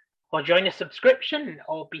club or join a subscription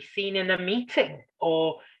or be seen in a meeting,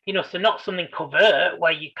 or, so not something covert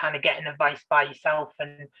where you kind of getting advice by yourself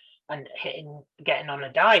and getting on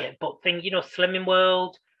a diet, but things, Slimming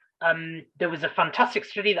World. There was a fantastic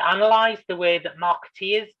study that analysed the way that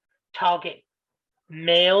marketeers target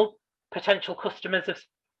male potential customers of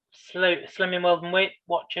Slimming World and Weight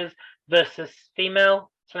Watchers versus female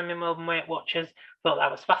Slimming World and Weight Watchers. Thought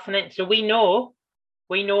that was fascinating. So we know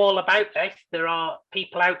all about this. There are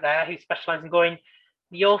people out there who specialise in going,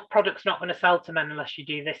 your product's not going to sell to men unless you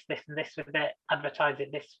do this, this, and this with it, advertise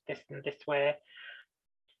it this, and this way.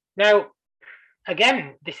 Now,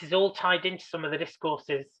 again, this is all tied into some of the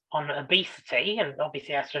discourses on obesity, and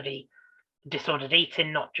obviously I study disordered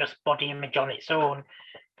eating, not just body image on its own.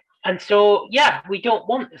 And so, yeah, we don't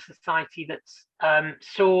want a society that's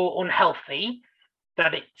so unhealthy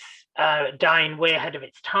that it's dying way ahead of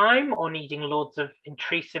its time or needing loads of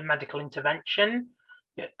intrusive medical intervention.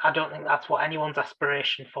 I don't think that's what anyone's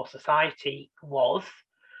aspiration for society was.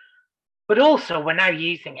 But also, we're now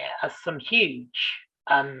using it as some huge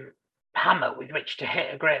hammer with which to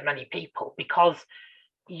hit a great many people, because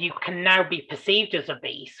you can now be perceived as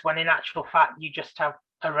obese when in actual fact you just have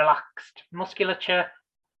a relaxed musculature.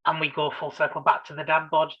 And we go full circle back to the dad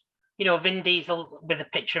bod. Vin Diesel with a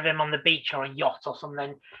picture of him on the beach or a yacht or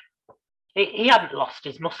something. He hadn't lost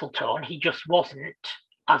his muscle tone. He just wasn't,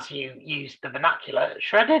 as you use the vernacular,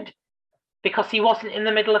 shredded, because he wasn't in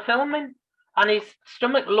the middle of filming. And his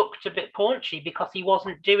stomach looked a bit paunchy because he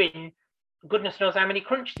wasn't doing goodness knows how many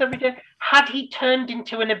crunches every day. Had he turned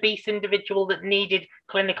into an obese individual that needed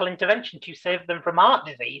clinical intervention to save them from heart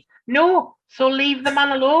disease? No. So leave the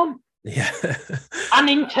man alone. Yeah. And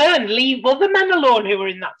in turn, leave other men alone who are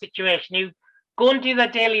in that situation, who go and do their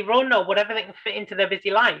daily run or whatever they can fit into their busy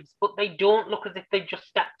lives, but they don't look as if they just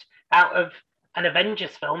stepped out of an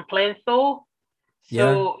Avengers film playing Thor.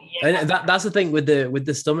 So, yeah. And that's the thing with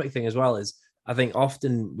the stomach thing as well, is I think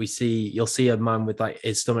often you'll see a man with like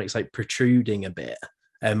his stomach's like protruding a bit,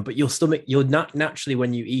 But your stomach, you're not naturally,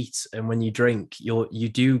 when you eat and when you drink, you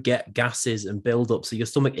do get gases and build up. So your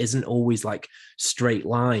stomach isn't always like straight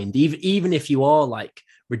lined. Even if you are like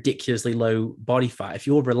ridiculously low body fat, if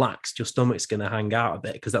you're relaxed, your stomach's going to hang out a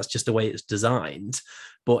bit because that's just the way it's designed.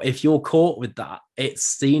 But if you're caught with that, it's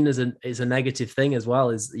seen as a negative thing as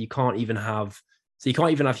well. Is you can't even have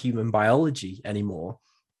human biology anymore.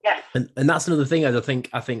 Yes. And that's another thing. I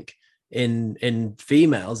think in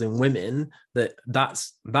females, in women,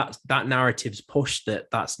 that narrative's pushed,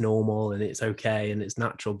 that's normal and it's okay and it's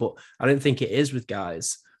natural. But I don't think it is with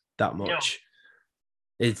guys that much.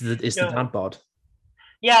 No. It's the dad bod.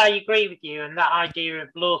 Yeah, I agree with you. And that idea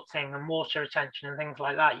of bloating and water retention and things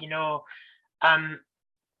like that,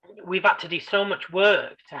 we've had to do so much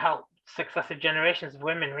work to help successive generations of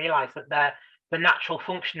women realize that the natural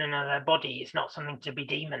functioning of their body is not something to be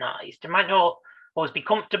demonized. It might not always be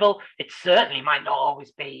comfortable. It certainly might not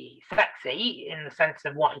always be sexy in the sense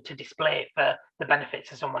of wanting to display it for the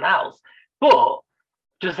benefits of someone else. But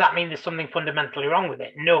does that mean there's something fundamentally wrong with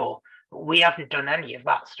it? No. We haven't done any of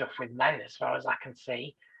that stuff with men, as far as I can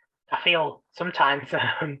see. I feel sometimes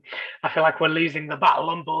I feel like we're losing the battle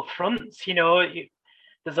on both fronts.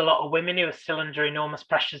 There's a lot of women who are still under enormous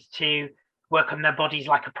pressures to work on their bodies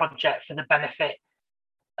like a project for the benefit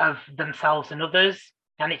of themselves and others.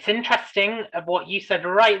 And it's interesting of what you said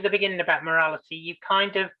right at the beginning about morality. You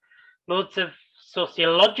kind of, loads of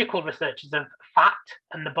sociological researchers of fat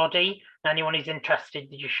and the body. Anyone who's interested,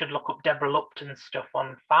 you should look up Deborah Lupton's stuff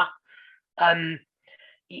on fat.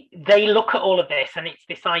 They look at all of this, and it's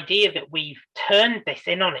this idea that we've turned this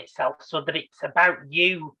in on itself so that it's about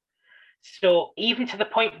you. So even to the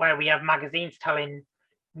point where we have magazines telling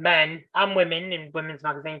men and women in women's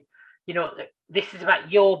magazines, this is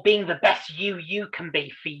about your being the best you can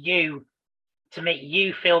be for you to make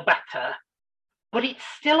you feel better. But it's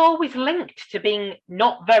still always linked to being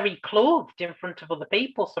not very clothed in front of other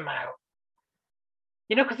people somehow.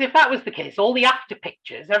 Because if that was the case, all the after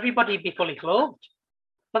pictures, everybody'd be fully clothed.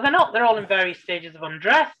 But they're not. They're all in various stages of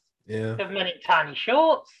undress. Yeah. They have men in tiny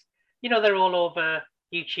shorts. They're all over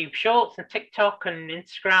YouTube Shorts and TikTok and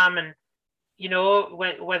Instagram, and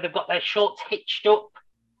where they've got their shorts hitched up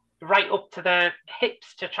right up to their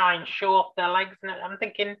hips to try and show off their legs. And I'm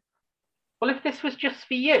thinking, well, if this was just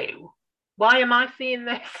for you, why am I seeing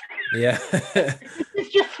this? Yeah.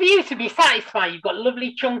 It's just for you to be satisfied. You've got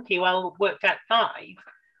lovely, chunky, well worked out thighs.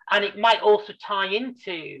 And it might also tie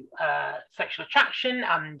into sexual attraction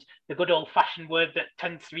and the good old fashioned word that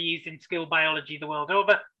tends to be used in school biology the world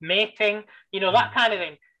over, mating, that kind of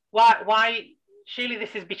thing. Why? Surely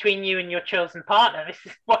this is between you and your chosen partner. This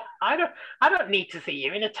is what I don't need to see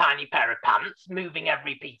you in a tiny pair of pants moving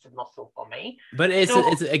every piece of muscle for me. But it's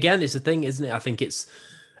a thing, isn't it? I think it's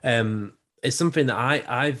something that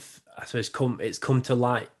I suppose come to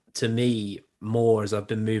light to me more as I've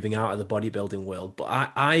been moving out of the bodybuilding world.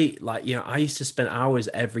 But I used to spend hours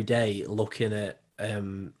every day looking at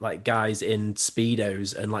like guys in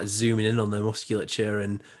Speedos and like zooming in on their musculature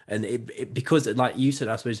and it because like you said,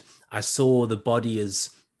 I suppose I saw the body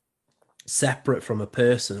as separate from a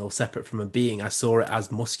person or separate from a being. I saw it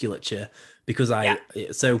as musculature because I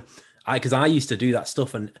used to do that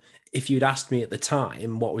stuff. And if you'd asked me at the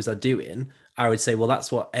time, what was I doing? I would say, well,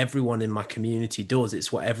 that's what everyone in my community does.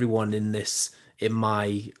 It's what everyone in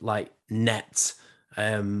my like net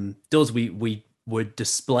does. We were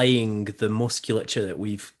displaying the musculature that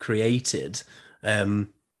we've created.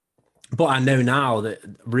 But I know now that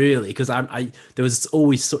really, because I there was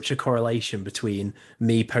always such a correlation between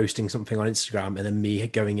me posting something on Instagram and then me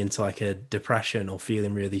going into like a depression or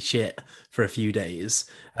feeling really shit for a few days.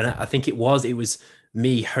 And I think it was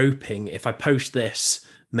me hoping if I post this,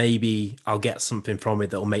 maybe I'll get something from it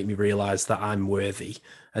that will make me realize that I'm worthy.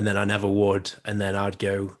 And then I never would. And then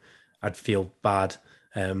I'd feel bad.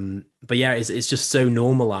 But yeah, it's just so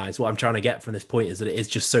normalized. What I'm trying to get from this point is that it is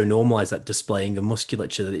just so normalized, that displaying of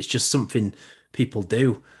musculature, that it's just something people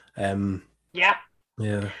do. Yeah.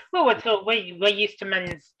 Well, we're used to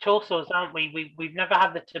men's torsos, aren't we? We've never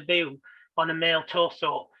had the taboo on a male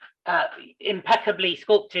torso, impeccably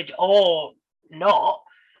sculpted or not,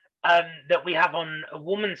 that we have on a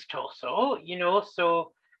woman's torso.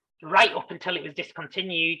 So right up until it was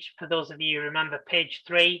discontinued. For those of you who remember, page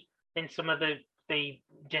 3 in some of the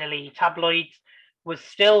daily tabloids was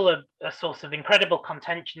still a source of incredible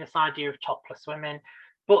contention, this idea of topless women.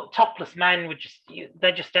 But topless men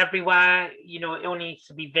they're just everywhere. It only needs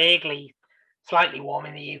to be vaguely slightly warm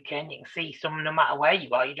in the UK and you can see some no matter where you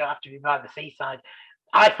are. You don't have to be by the seaside.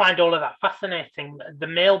 I find all of that fascinating. The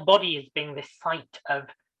male body as being this site of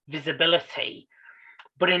visibility,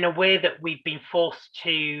 but in a way that we've been forced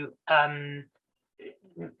to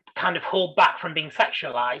kind of hold back from being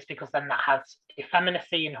sexualized, because then that has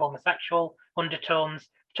effeminacy and homosexual undertones,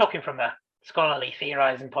 talking from a scholarly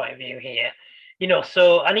theorizing point of view here,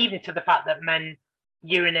 so, and even to the fact that men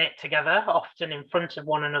urinate together, often in front of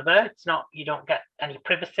one another. It's not, you don't get any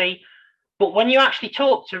privacy. But when you actually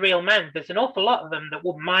talk to real men, there's an awful lot of them that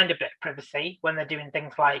wouldn't mind a bit of privacy when they're doing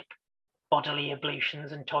things like bodily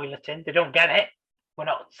ablutions and toileting. They don't get it. We're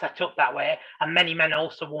not set up that way. And many men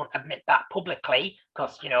also won't admit that publicly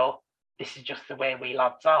because, this is just the way we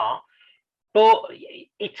lads are. But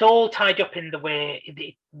it's all tied up in the way,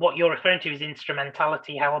 what you're referring to is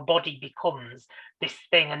instrumentality, how a body becomes this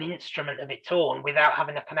thing, an instrument of its own, without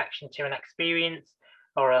having a connection to an experience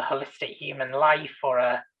or a holistic human life or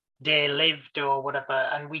a day lived or whatever.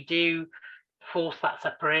 And we do force that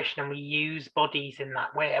separation, and we use bodies in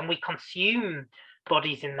that way, and we consume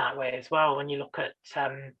bodies in that way as well. When you look at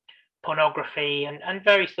pornography and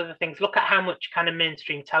various other things, look at how much kind of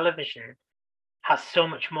mainstream television has so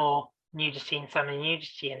much more nudity and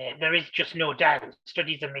semi-nudity in it. There is just no doubt.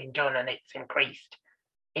 Studies have been done and it's increased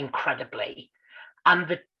incredibly.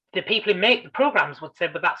 And the people who make the programs would say,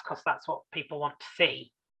 but that's because that's what people want to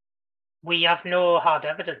see. We have no hard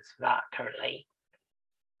evidence for that currently.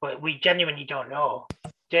 But we genuinely don't know.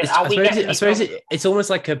 I suppose it's almost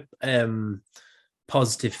like a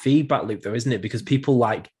positive feedback loop, though, isn't it? Because people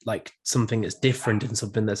like something that's different and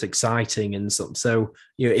something that's exciting and something. So,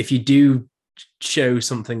 if you do show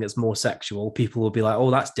something that's more sexual, people will be like,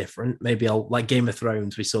 oh, that's different. Maybe I'll, like Game of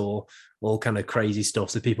Thrones, we saw all kind of crazy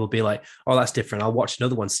stuff. So people will be like, oh, that's different. I'll watch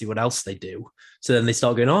another one, see what else they do. So then they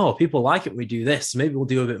start going, oh, people like it when we do this. Maybe we'll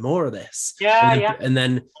do a bit more of this. And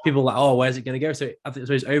then people are like, oh, where's it going to go? So I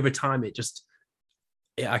suppose over time,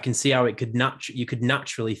 I can see how you could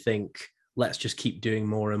naturally think, let's just keep doing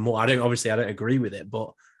more and more. I don't agree with it,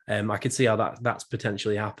 but I can see how that's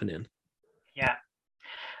potentially happening. Yeah.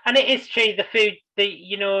 And it is true, the food,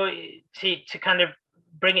 to kind of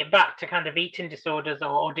bring it back to kind of eating disorders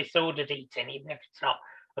or disordered eating, even if it's not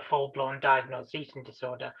a full-blown diagnosed eating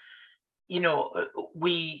disorder,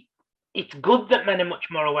 it's good that men are much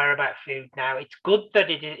more aware about food now. It's good that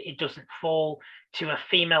it doesn't fall to a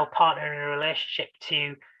female partner in a relationship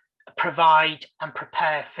to provide and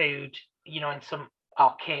prepare food, in some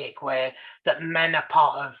archaic way, that men are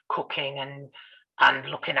part of cooking and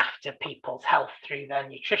looking after people's health through their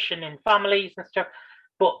nutrition in families and stuff.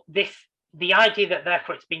 But the idea that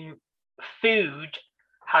therefore it's been, food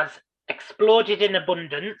has exploded in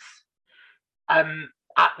abundance at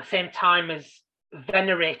the same time as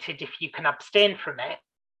venerated if you can abstain from it,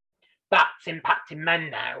 that's impacting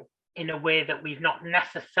men now in a way that we've not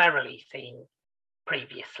necessarily seen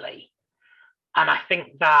previously. And I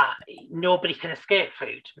think that nobody can escape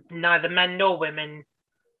food, neither men nor women.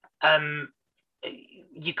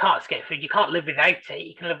 You can't escape food. You can't live without it.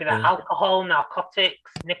 You can live without alcohol,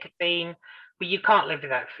 narcotics, nicotine, but you can't live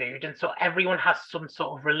without food. And so everyone has some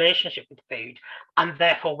sort of relationship with food and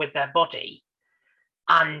therefore with their body.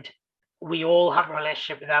 And we all have a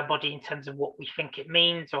relationship with our body in terms of what we think it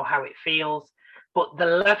means or how it feels. But the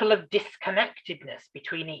level of disconnectedness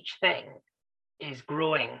between each thing is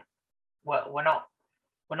growing. We're not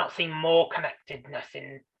seeing more connectedness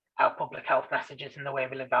in our public health messages and the way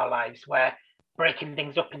we live our lives. We're breaking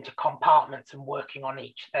things up into compartments and working on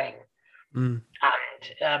each thing. And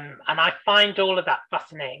I find all of that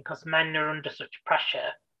fascinating because men are under such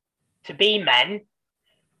pressure to be men,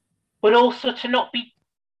 but also to not be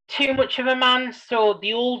too much of a man. So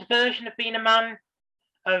the old version of being a man,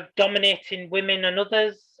 of dominating women and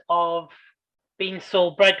others, of being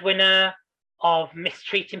sole breadwinner, of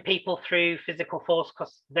mistreating people through physical force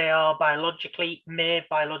because they may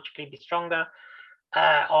biologically be stronger,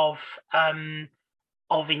 of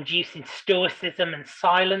inducing stoicism and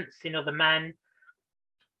silence in other men.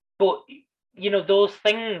 But, those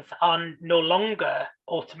things are no longer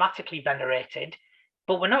automatically venerated,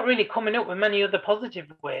 but we're not really coming up with many other positive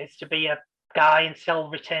ways to be a guy and still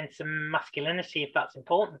retain some masculinity if that's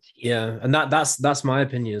important to you. Yeah, and that's my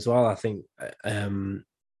opinion as well. I think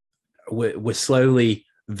we're slowly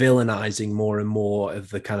villainizing more and more of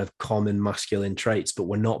the kind of common masculine traits, but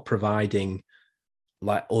we're not providing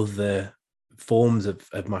like other forms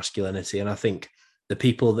of masculinity. And I think the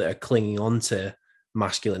people that are clinging on to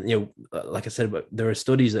masculine, like I said, but there are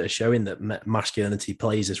studies that are showing that masculinity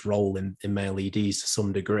plays this role in male EDs to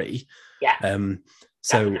some degree. Yeah.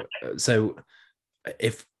 So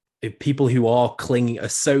if people who are clinging are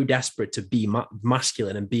so desperate to be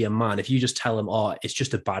masculine and be a man, if you just tell them, oh, it's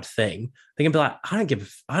just a bad thing, they can be like, I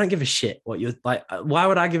don't give a shit what you're like. Why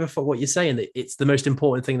would I give a fuck what you're saying? That it's the most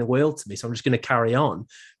important thing in the world to me. So I'm just going to carry on.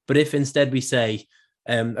 But if instead we say,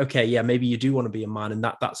 okay, yeah, maybe you do want to be a man, and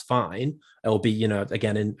that's fine. It'll be, you know,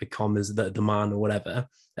 again in commas, the man or whatever.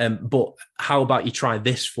 But how about you try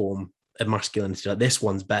this form of masculinity? Like, this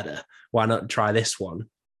one's better. Why not try this one?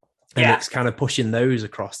 And it's kind of pushing those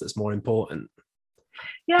across that's more important.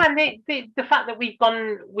 Yeah, and the fact that we've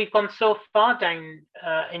gone so far down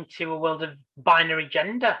into a world of binary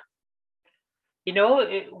gender. You know,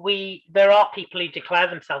 there are people who declare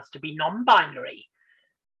themselves to be non-binary.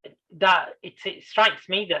 That it strikes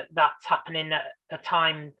me that that's happening at a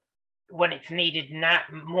time when it's needed now,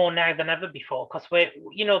 more now than ever before. Because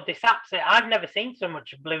this I've never seen so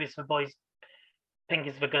much blue is for boys, pink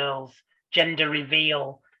is for girls, gender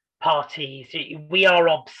reveal parties. We are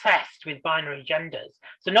obsessed with binary genders.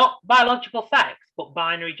 So not biological sex, but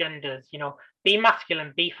binary genders. You know, be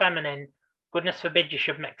masculine, be feminine. Goodness forbid you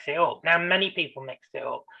should mix it up. Now, many people mix it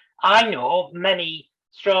up. I know many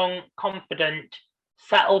strong, confident,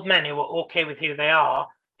 settled men who are okay with who they are,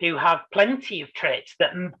 who have plenty of traits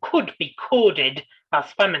that could be coded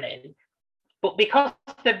as feminine, but because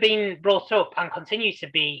they've been brought up and continue to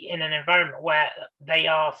be in an environment where they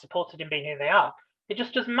are supported in being who they are, it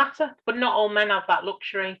just doesn't matter. But not all men have that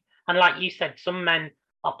luxury. And like you said, some men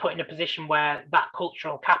are put in a position where that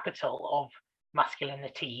cultural capital of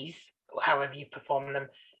masculinities, however you perform them,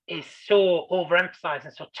 is so overemphasized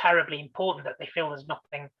and so terribly important that they feel there's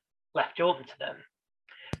nothing left open to them.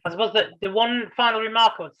 I suppose that the one final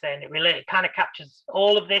remark I would say, and it kind of captures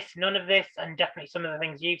all of this, none of this, and definitely some of the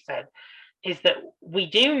things you've said, is that we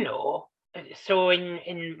do know. So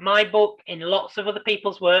in my book, in lots of other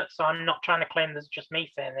people's work, so I'm not trying to claim there's just me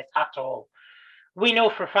saying this at all. We know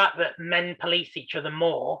for a fact that men police each other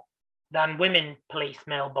more than women police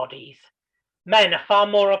male bodies. Men are far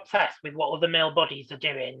more obsessed with what other male bodies are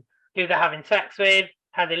doing, who they're having sex with,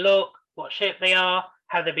 how they look, what shape they are,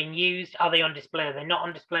 how they're being used, are they on display, are they not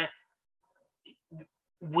on display?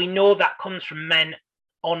 We know that comes from men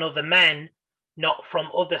on other men, not from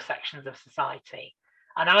other sections of society.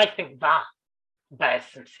 And I think that bears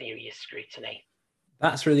some serious scrutiny.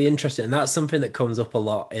 That's really interesting. And that's something that comes up a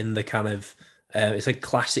lot in the kind of, it's a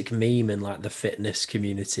classic meme in like the fitness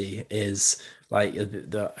community is like,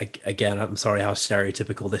 again, I'm sorry how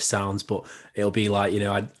stereotypical this sounds, but it'll be like, you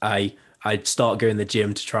know, I'd start going to the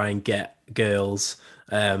gym to try and get girls.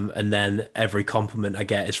 And then every compliment I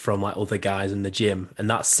get is from like other guys in the gym. And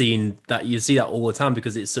that's that you see that all the time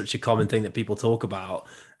because it's such a common thing that people talk about.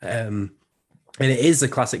 And it is a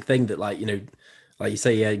classic thing that, like, you know, like you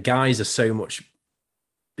say, yeah, guys are so much.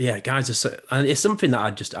 Yeah, guys are so, and it's something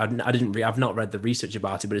that I've not read the research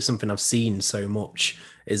about it, but it's something I've seen so much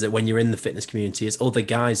is that when you're in the fitness community, it's other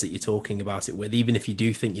guys that you're talking about it with, even if you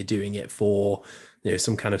do think you're doing it for, you know,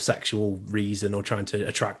 some kind of sexual reason or trying to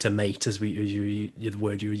attract a mate, as the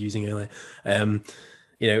word you were using earlier.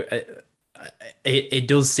 You know, it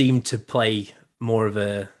does seem to play more of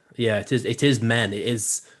a, yeah, it is men. It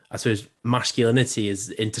is, I suppose, masculinity is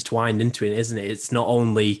intertwined into it, isn't it? It's not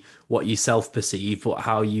only what you self-perceive, but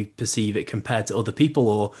how you perceive it compared to other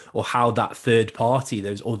people, or how that third party,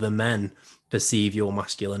 those other men, perceive your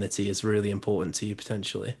masculinity is really important to you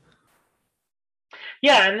potentially.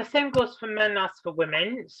 Yeah, and the same goes for men as for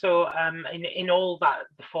women. So in all that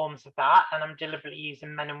the forms of that, and I'm deliberately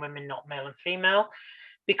using men and women, not male and female,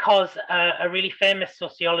 because a really famous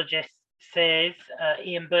sociologist says,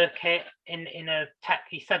 Ian Burkitt, in a text,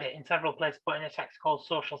 he said it in several places, but in a text called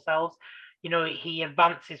Social Selves, you know, he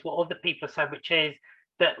advances what other people have said, which is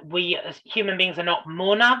that we as human beings are not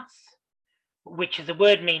monads, which is a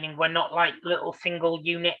word meaning we're not like little single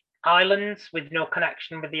unit islands with no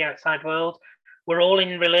connection with the outside world. We're all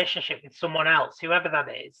in relationship with someone else, whoever that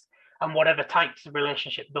is, and whatever types of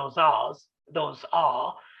relationship those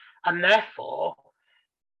are. And therefore,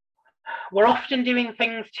 we're often doing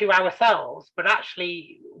things to ourselves, but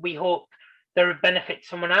actually we hope they're a benefit to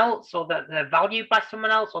someone else, or that they're valued by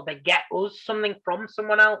someone else, or they get us something from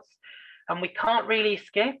someone else. And we can't really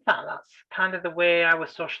escape that. That's kind of the way our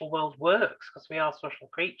social world works, because we are social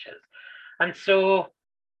creatures. And so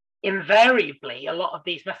invariably, a lot of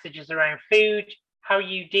these messages around food, how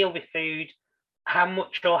you deal with food, how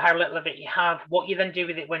much or how little of it you have, what you then do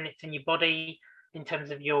with it when it's in your body, in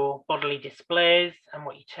terms of your bodily displays and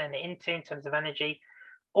what you turn it into in terms of energy,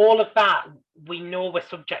 all of that, we know we're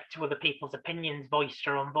subject to other people's opinions, voiced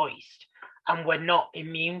or unvoiced, and we're not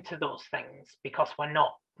immune to those things because we're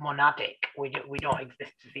not monadic. We don't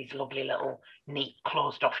exist as these lovely little neat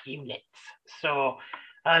closed off units. So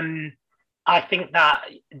I think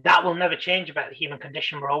that will never change about the human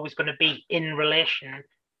condition. We're always going to be in relation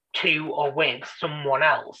to or with someone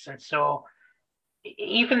else. And so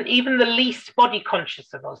even the least body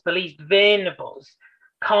conscious of us, the least vain of us,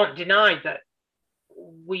 can't deny that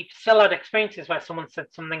we've still had experiences where someone said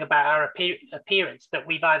something about our appearance that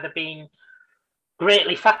we've either been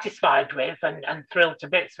greatly satisfied with and thrilled to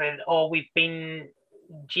bits with, or we've been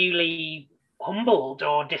duly humbled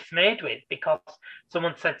or dismayed with because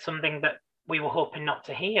someone said something that we were hoping not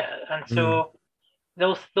to hear. And so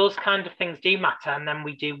those kind of things do matter, and then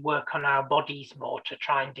we do work on our bodies more to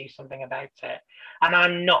try and do something about it. And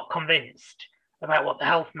I'm not convinced about what the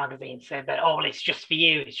health magazine said, that, oh, well, it's just for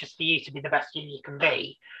you to be the best you can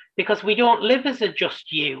be, because we don't live as a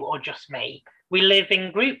just you or just me. We live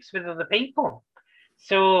in groups with other people.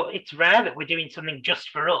 So it's rare that we're doing something just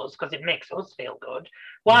for us because it makes us feel good.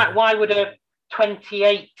 Why would a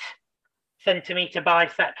 28 centimeter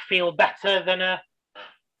bicep feel better than a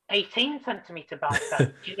 18 centimeter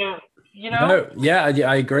bicep? you know? No, yeah,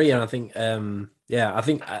 I agree. And I think, I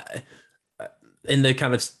think in the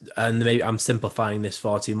kind of, and maybe I'm simplifying this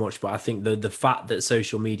far too much, but I think the fact that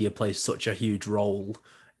social media plays such a huge role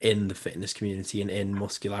in the fitness community and in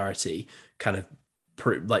muscularity kind of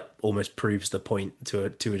almost proves the point to a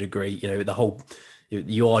degree. The whole,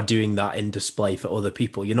 you are doing that in display for other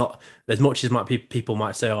people. You're not, as much as people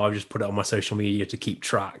might say, oh, I'll just put it on my social media to keep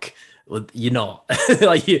track. Well, you're not.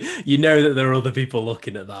 Like you know that there are other people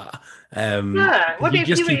looking at that. You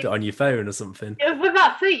just keep it on your phone or something. Yeah, well,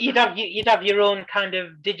 that's it. You'd have your own kind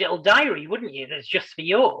of digital diary, wouldn't you? That's just for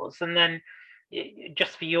yours, and then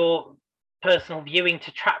just for your personal viewing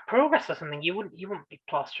to track progress or something. You wouldn't be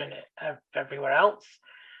plastering it everywhere else.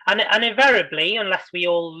 And invariably, unless we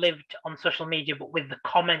all lived on social media but with the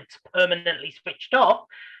comments permanently switched off,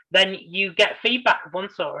 then you get feedback of one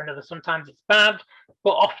sort or another. Sometimes it's bad, but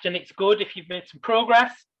often it's good if you've made some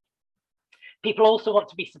progress. People also want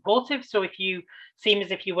to be supportive. So if you seem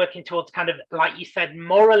as if you're working towards kind of, like you said,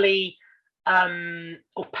 morally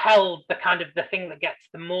upheld, the kind of the thing that gets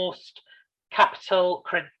the most capital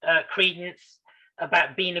credence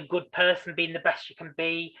about being a good person, being the best you can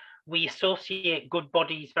be. We associate good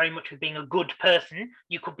bodies very much with being a good person.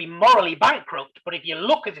 You could be morally bankrupt, but if you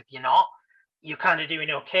look as if you're not, you're kind of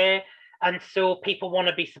doing okay. And so people want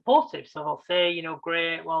to be supportive. So they'll say,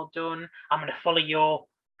 great, well done. I'm going to follow your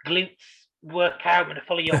glutes workout. I'm going to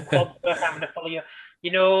follow your quad workout. I'm going to follow your,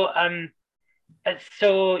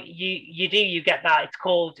 so you get that. It's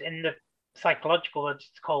called, in the psychological words,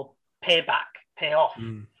 it's called payback, payoff.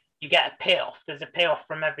 You get a payoff. There's a payoff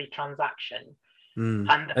from every transaction.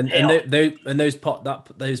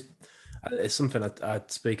 It's something I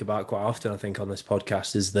speak about quite often, I think, on this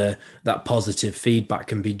podcast, is that positive feedback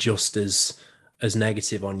can be just as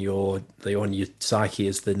negative on your psyche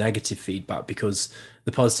as the negative feedback, because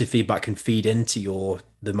the positive feedback can feed into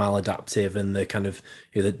the maladaptive and the kind of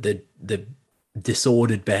the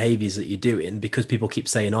disordered behaviors that you're doing, because people keep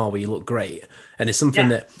saying, oh, well, you look great. And it's something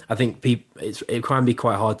that I think it can be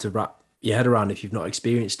quite hard to wrap your head around if you've not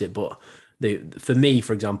experienced it. But for me,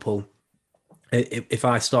 for example, if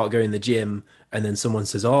I start going to the gym and then someone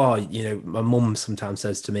says, oh, my mum sometimes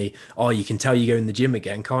says to me, oh, you can tell you go in the gym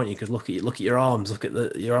again, can't you? Because look at your arms, look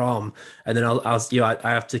at your arm. And then I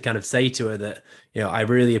have to kind of say to her that, I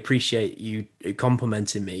really appreciate you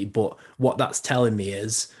complimenting me, but what that's telling me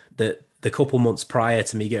is that the couple months prior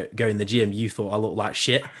to me going to the gym, you thought I looked like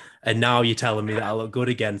shit, and now you're telling me that I look good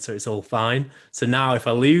again, so it's all fine. So now if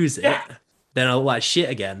I lose it, then I look like shit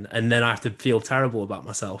again, and then I have to feel terrible about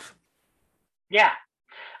myself. Yeah.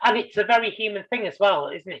 And it's a very human thing as well,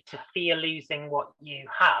 isn't it, to fear losing what you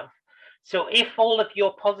have. So if all of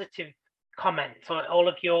your positive comments or all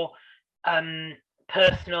of your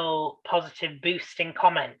personal positive boosting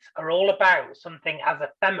comments are all about something as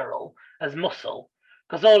ephemeral as muscle,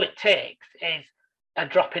 because all it takes is a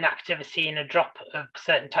drop in activity and a drop of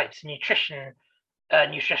certain types of nutrition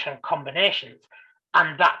combinations,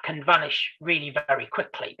 and that can vanish really very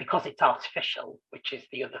quickly because it's artificial, which is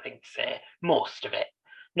the other thing to say. Most of it,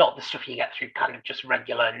 not the stuff you get through kind of just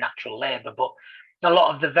regular natural labor, but a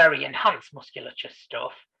lot of the very enhanced musculature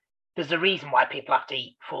stuff, there's a reason why people have to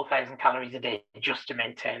eat 4,000 calories a day just to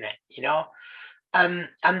maintain it, and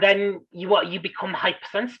then you become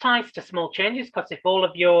hypersensitized to small changes, because if all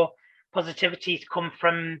of your positivities come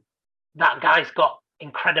from that guy's got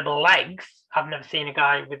incredible legs, I've never seen a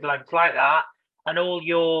guy with legs like that, and all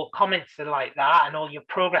your comments are like that, and all your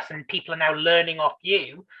progress, and people are now learning off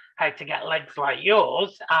you how to get legs like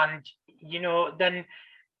yours, and then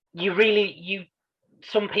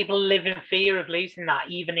some people live in fear of losing that,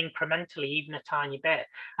 even incrementally, even a tiny bit,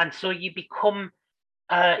 and so you become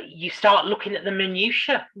you start looking at the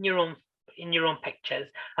minutiae in your own pictures,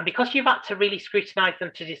 and because you've had to really scrutinize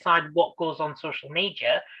them to decide what goes on social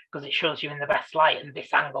media, because it shows you in the best light, and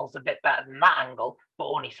this angle's a bit better than that angle, but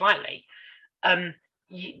only slightly.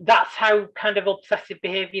 that's how kind of obsessive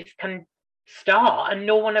behaviors can start, and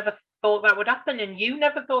no one ever thought that would happen, and you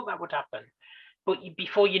never thought that would happen. But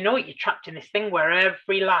before you know it, you're trapped in this thing where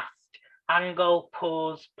every last angle,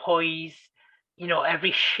 pose, poise,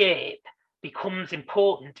 every shape becomes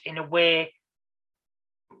important in a way.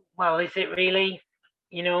 Well, is it really?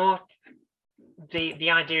 The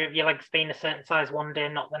idea of your legs being a certain size one day,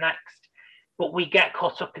 not the next. But we get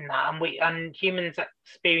caught up in that, and humans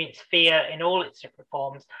experience fear in all its different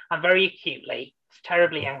forms, and very acutely. It's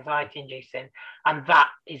terribly anxiety-inducing, and that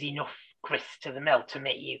is enough grist to the mill to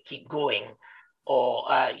make you keep going, or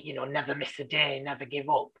never miss a day, never give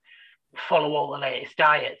up, follow all the latest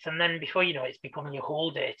diets, and then before you know it, it's becoming your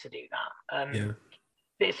whole day to do that.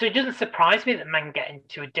 So it doesn't surprise me that men get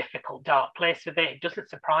into a difficult, dark place with it. It doesn't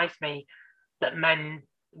surprise me that men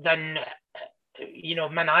then,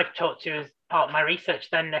 men I've talked to as part of my research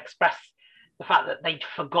then express the fact that they'd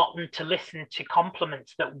forgotten to listen to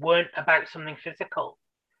compliments that weren't about something physical.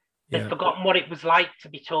 They'd forgotten what it was like to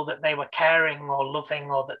be told that they were caring or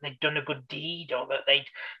loving, or that they'd done a good deed, or that they'd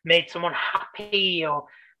made someone happy, or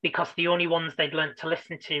because the only ones they'd learned to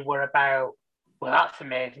listen to were about, well, that's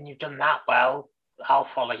amazing, you've done that well, I'll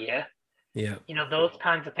follow you. Yeah. Those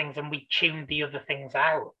kinds of things, and we tuned the other things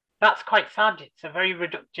out. That's quite sad. It's a very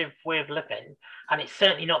reductive way of living, and it's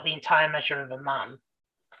certainly not the entire measure of a man.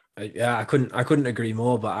 Yeah, I couldn't agree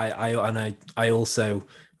more. But I also,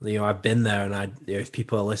 I've been there, and if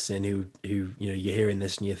people are listening who you're hearing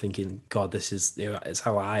this and you're thinking, God, this is it's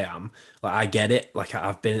how I am. Like, I get it. Like,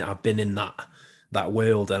 I've been in that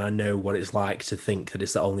world, and I know what it's like to think that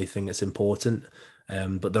it's the only thing that's important.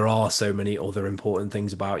 But there are so many other important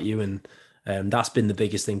things about you, and that's been the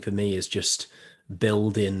biggest thing for me, is just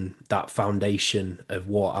building that foundation of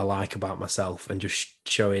what I like about myself, and just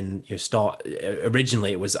showing.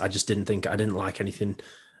 Originally, it was I didn't like anything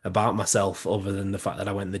about myself other than the fact that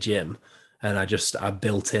I went to the gym, and I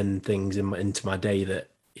built in things into my day that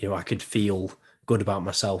I could feel good about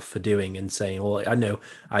myself for doing, and saying, well, I know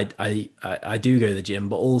I do go to the gym,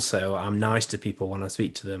 but also I'm nice to people when I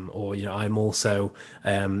speak to them, or I'm also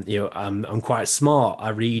I'm quite smart, I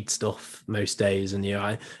read stuff most days, and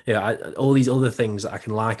all these other things that I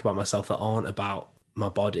can like about myself that aren't about my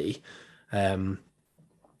body. And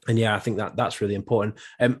I think that's really important.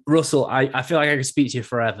 Russell, I feel like I could speak to you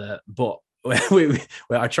forever, but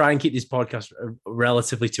I try and keep this podcast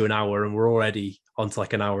relatively to an hour, and we're already on to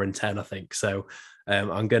like an hour and 10, I think. So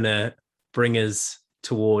I'm going to bring us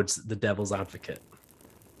towards the devil's advocate.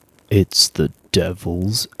 It's the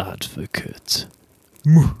devil's advocate.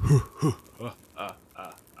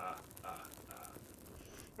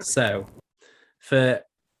 So for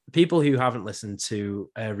people who haven't listened to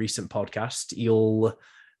a recent podcast, you'll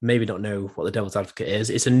maybe not know what the devil's advocate is.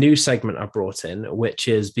 It's a new segment I brought in, which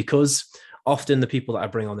is because often the people that I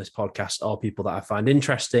bring on this podcast are people that I find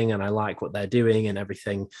interesting, and I like what they're doing and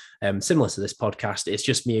everything similar to this podcast. It's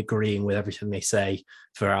just me agreeing with everything they say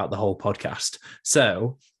throughout the whole podcast.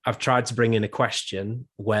 So I've tried to bring in a question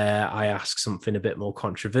where I ask something a bit more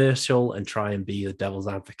controversial and try and be the devil's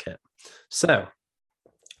advocate. So,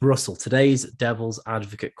 Russell, today's devil's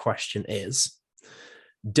advocate question is,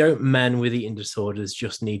 don't men with eating disorders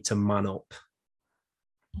just need to man up?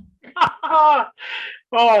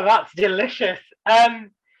 Oh, that's delicious.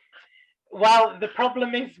 Well, the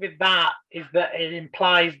problem is with that is that it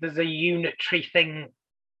implies there's a unitary thing,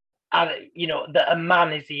 that a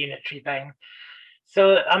man is a unitary thing.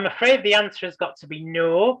 So I'm afraid the answer has got to be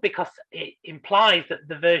no, because it implies that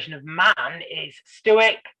the version of man is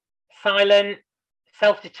stoic, silent,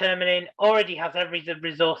 self-determining, already has every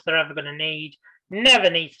resource they're ever going to need, never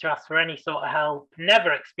needs to ask for any sort of help,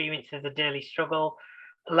 never experiences a daily struggle,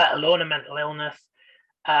 let alone a mental illness.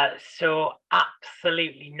 So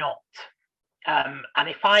absolutely not. And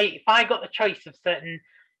if I got the choice of certain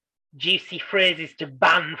juicy phrases to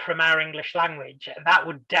ban from our English language, that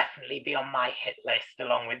would definitely be on my hit list,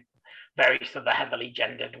 along with various other heavily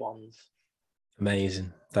gendered ones.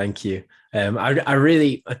 Amazing. Thank you.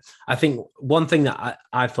 I think one thing that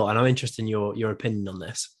I thought, and I'm interested in your opinion on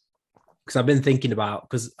this, because I've been thinking about,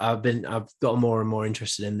 because I've got more and more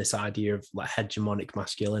interested in this idea of like hegemonic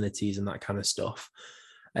masculinities and that kind of stuff.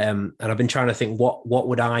 And I've been trying to think what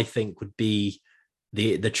would I think would be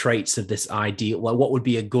the traits of this ideal, well, what would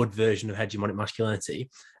be a good version of hegemonic masculinity?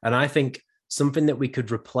 And I think something that we could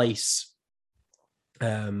replace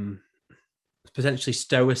potentially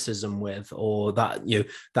stoicism with, or that, you know,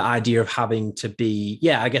 the idea of having to be,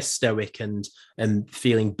 I guess, stoic and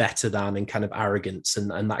feeling better than, and kind of arrogance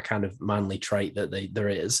and that kind of manly trait that there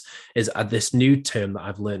is this new term that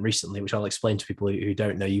I've learned recently, which I'll explain to people who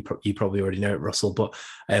don't know. You probably already know it, Russell, but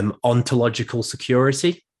ontological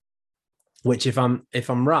security, which if I'm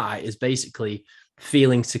right, is basically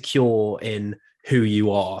feeling secure in who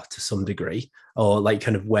you are to some degree, or like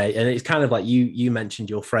kind of where, and it's kind of like you mentioned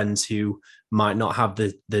your friends who might not have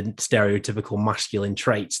the stereotypical masculine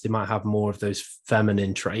traits. They might have more of those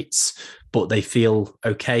feminine traits, but they feel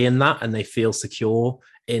okay in that, and they feel secure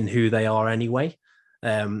in who they are anyway.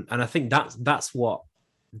 And I think that's what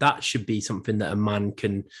that should be, something that a man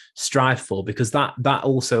can strive for, because that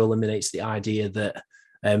also eliminates the idea that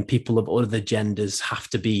people of other genders have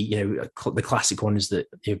to be, you know, the classic one is that,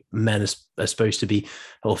 you know, men are supposed to be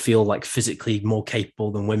or feel like physically more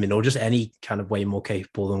capable than women, or just any kind of way more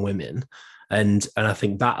capable than women. And I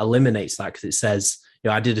think that eliminates that, because it says, you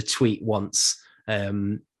know, I did a tweet once.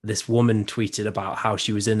 This woman tweeted about how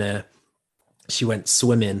she went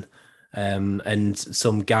swimming, and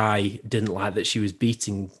some guy didn't like that she was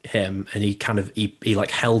beating him, and he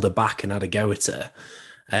like held her back and had a go at her.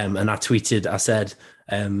 And I tweeted, I said,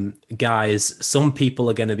 guys, some people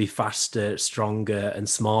are going to be faster, stronger, and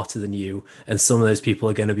smarter than you, and some of those people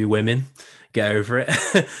are going to be women. Get over it.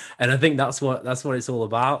 And I think that's what it's all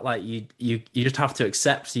about. Like you just have to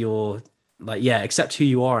accept accept who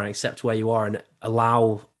you are and accept where you are, and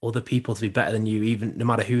allow other people to be better than you, even no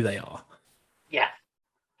matter who they are. Yeah,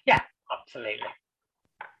 absolutely.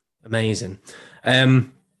 Amazing.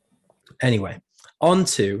 Anyway, on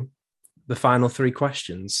to the final 3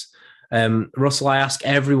 questions. Russell, I ask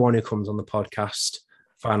everyone who comes on the podcast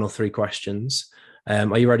final 3 questions.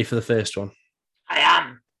 Are you ready for the first one? I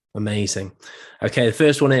am. Amazing. Okay, the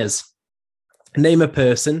first one is, name a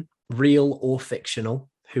person, real or fictional,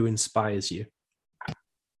 who inspires you.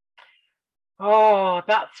 Oh,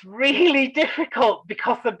 that's really difficult,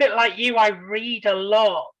 because a bit like you, I read a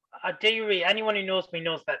lot. I do read. Anyone who knows me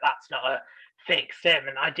knows that that's not a fake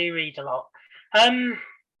statement. I do read a lot.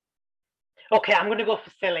 Okay, I'm going to go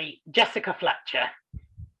for silly. Jessica Fletcher.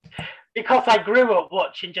 Because I grew up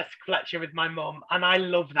watching Jessica Fletcher with my mum, and I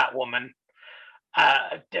love that woman.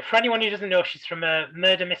 For anyone who doesn't know, she's from a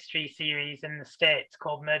murder mystery series in the States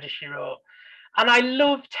called Murder, She Wrote. And I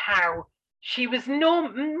loved how she was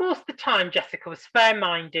most of the time, Jessica was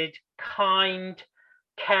fair-minded, kind,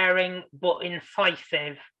 caring, but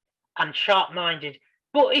incisive and sharp-minded.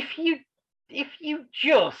 But if you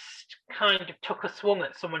just kind of took a swung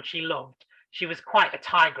at someone she loved, she was quite a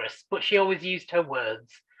tigress, but she always used her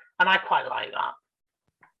words. And I quite like that.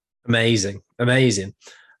 Amazing.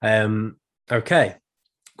 Okay.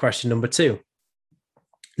 Question number 2.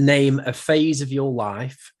 Name a phase of your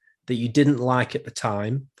life that you didn't like at the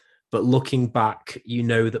time, but looking back, you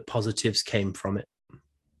know that positives came from it.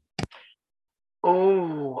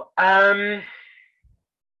 Oh, I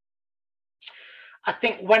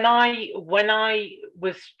think when I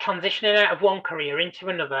was transitioning out of one career into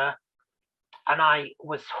another, and I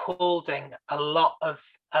was holding a lot of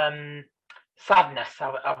sadness,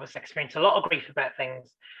 I was experiencing a lot of grief about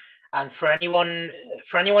things. And for anyone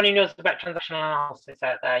who knows about transactional analysis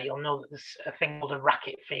out there, you'll know that there's a thing called a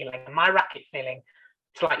racket feeling. And my racket feeling,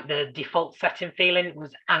 it's like the default setting feeling,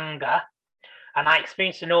 was anger. And I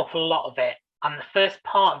experienced an awful lot of it. And the first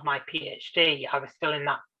part of my PhD, I was still in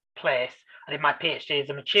that place. I did my PhD as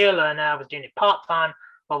a mature learner. I was doing it part-time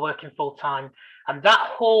while working full-time. And that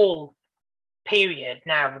whole period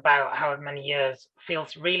now of about however many years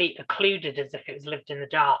feels really occluded, as if it was lived in the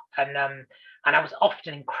dark. And I was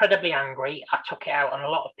often incredibly angry. I took it out on a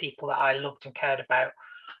lot of people that I loved and cared about.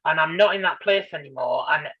 And I'm not in that place anymore.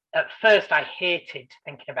 And at first I hated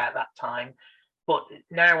thinking about that time. But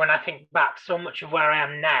now when I think back, so much of where I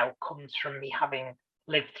am now comes from me having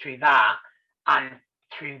lived through that, and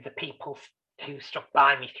through the people who stuck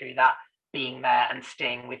by me through that being there and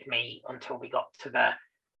staying with me until we got to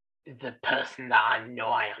the person that I know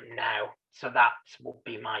I am now. So that will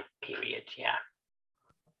be my period. Yeah.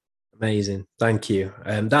 Amazing. Thank you.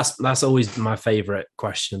 That's always my favorite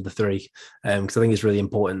question of the 3, because I think it's really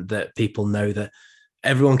important that people know that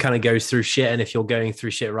everyone kind of goes through shit, and if you're going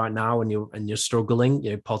through shit right now and you're struggling,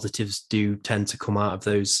 you know, positives do tend to come out of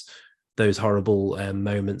those horrible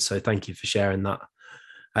moments. So thank you for sharing that.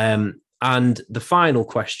 And the final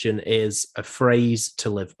question is a phrase to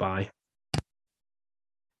live by.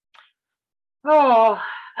 Oh,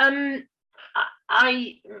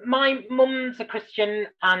 my mum's a Christian,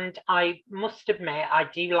 and I must admit I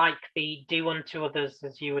do like the do unto others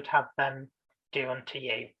as you would have them do unto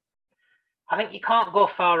you. I think you can't go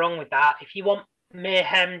far wrong with that. If you want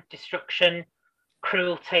mayhem, destruction,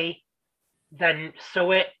 cruelty, then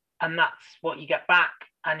sow it, and that's what you get back.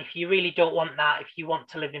 And if you really don't want that, if you want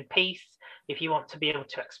to live in peace, if you want to be able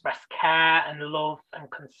to express care and love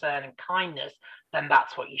and concern and kindness, then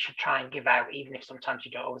that's what you should try and give out, even if sometimes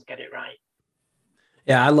you don't always get it right.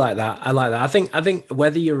 Yeah, I like that. I think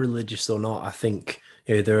whether you're religious or not, I think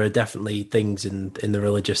there are definitely things in the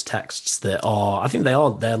religious texts that are, I think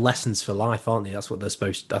they're lessons for life, aren't they? That's what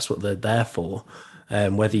they're there for,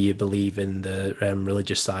 whether you believe in the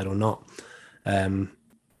religious side or not.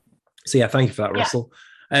 So yeah, thank you for that, Russell.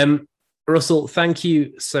 Russell, thank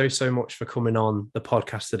you so much for coming on the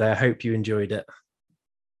podcast today. I hope you enjoyed it.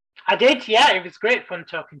 I did, yeah. It was great fun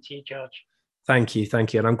talking to you, George. Thank you.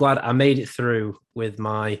 And I'm glad I made it through with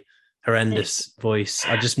my horrendous voice.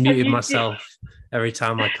 I just muted myself every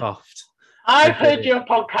time I coughed. I've heard your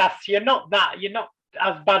podcast. You're not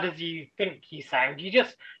as bad as you think you sound. You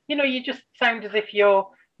just sound as if you're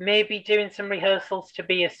maybe doing some rehearsals to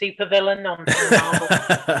be a supervillain on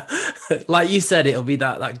Marvel. Like you said, it'll be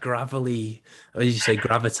that gravelly, or did you say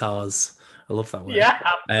gravitas? I love that word. Yeah,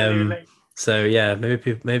 absolutely. So yeah,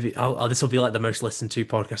 maybe this will be like the most listened to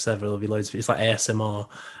podcast ever. There'll be loads of it's like ASMR.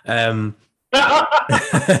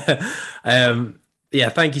 Yeah,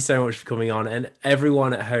 thank you so much for coming on, and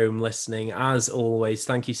everyone at home listening, as always,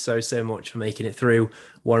 thank you so much for making it through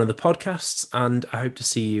one of the podcasts, and I hope to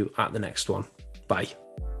see you at the next one. Bye.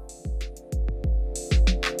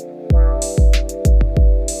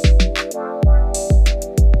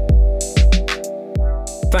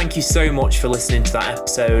 Thank you so much for listening to that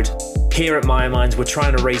episode. Here at My Minds, we're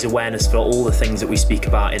trying to raise awareness for all the things that we speak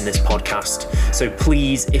about in this podcast. So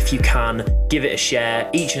please, if you can, give it a share.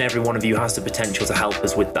 Each and every one of you has the potential to help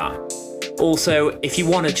us with that. Also, if you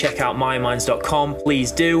want to check out myminds.com,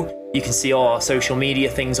 please do. You can see all our social media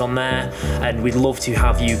things on there, and we'd love to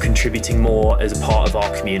have you contributing more as a part of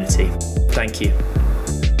our community. Thank you.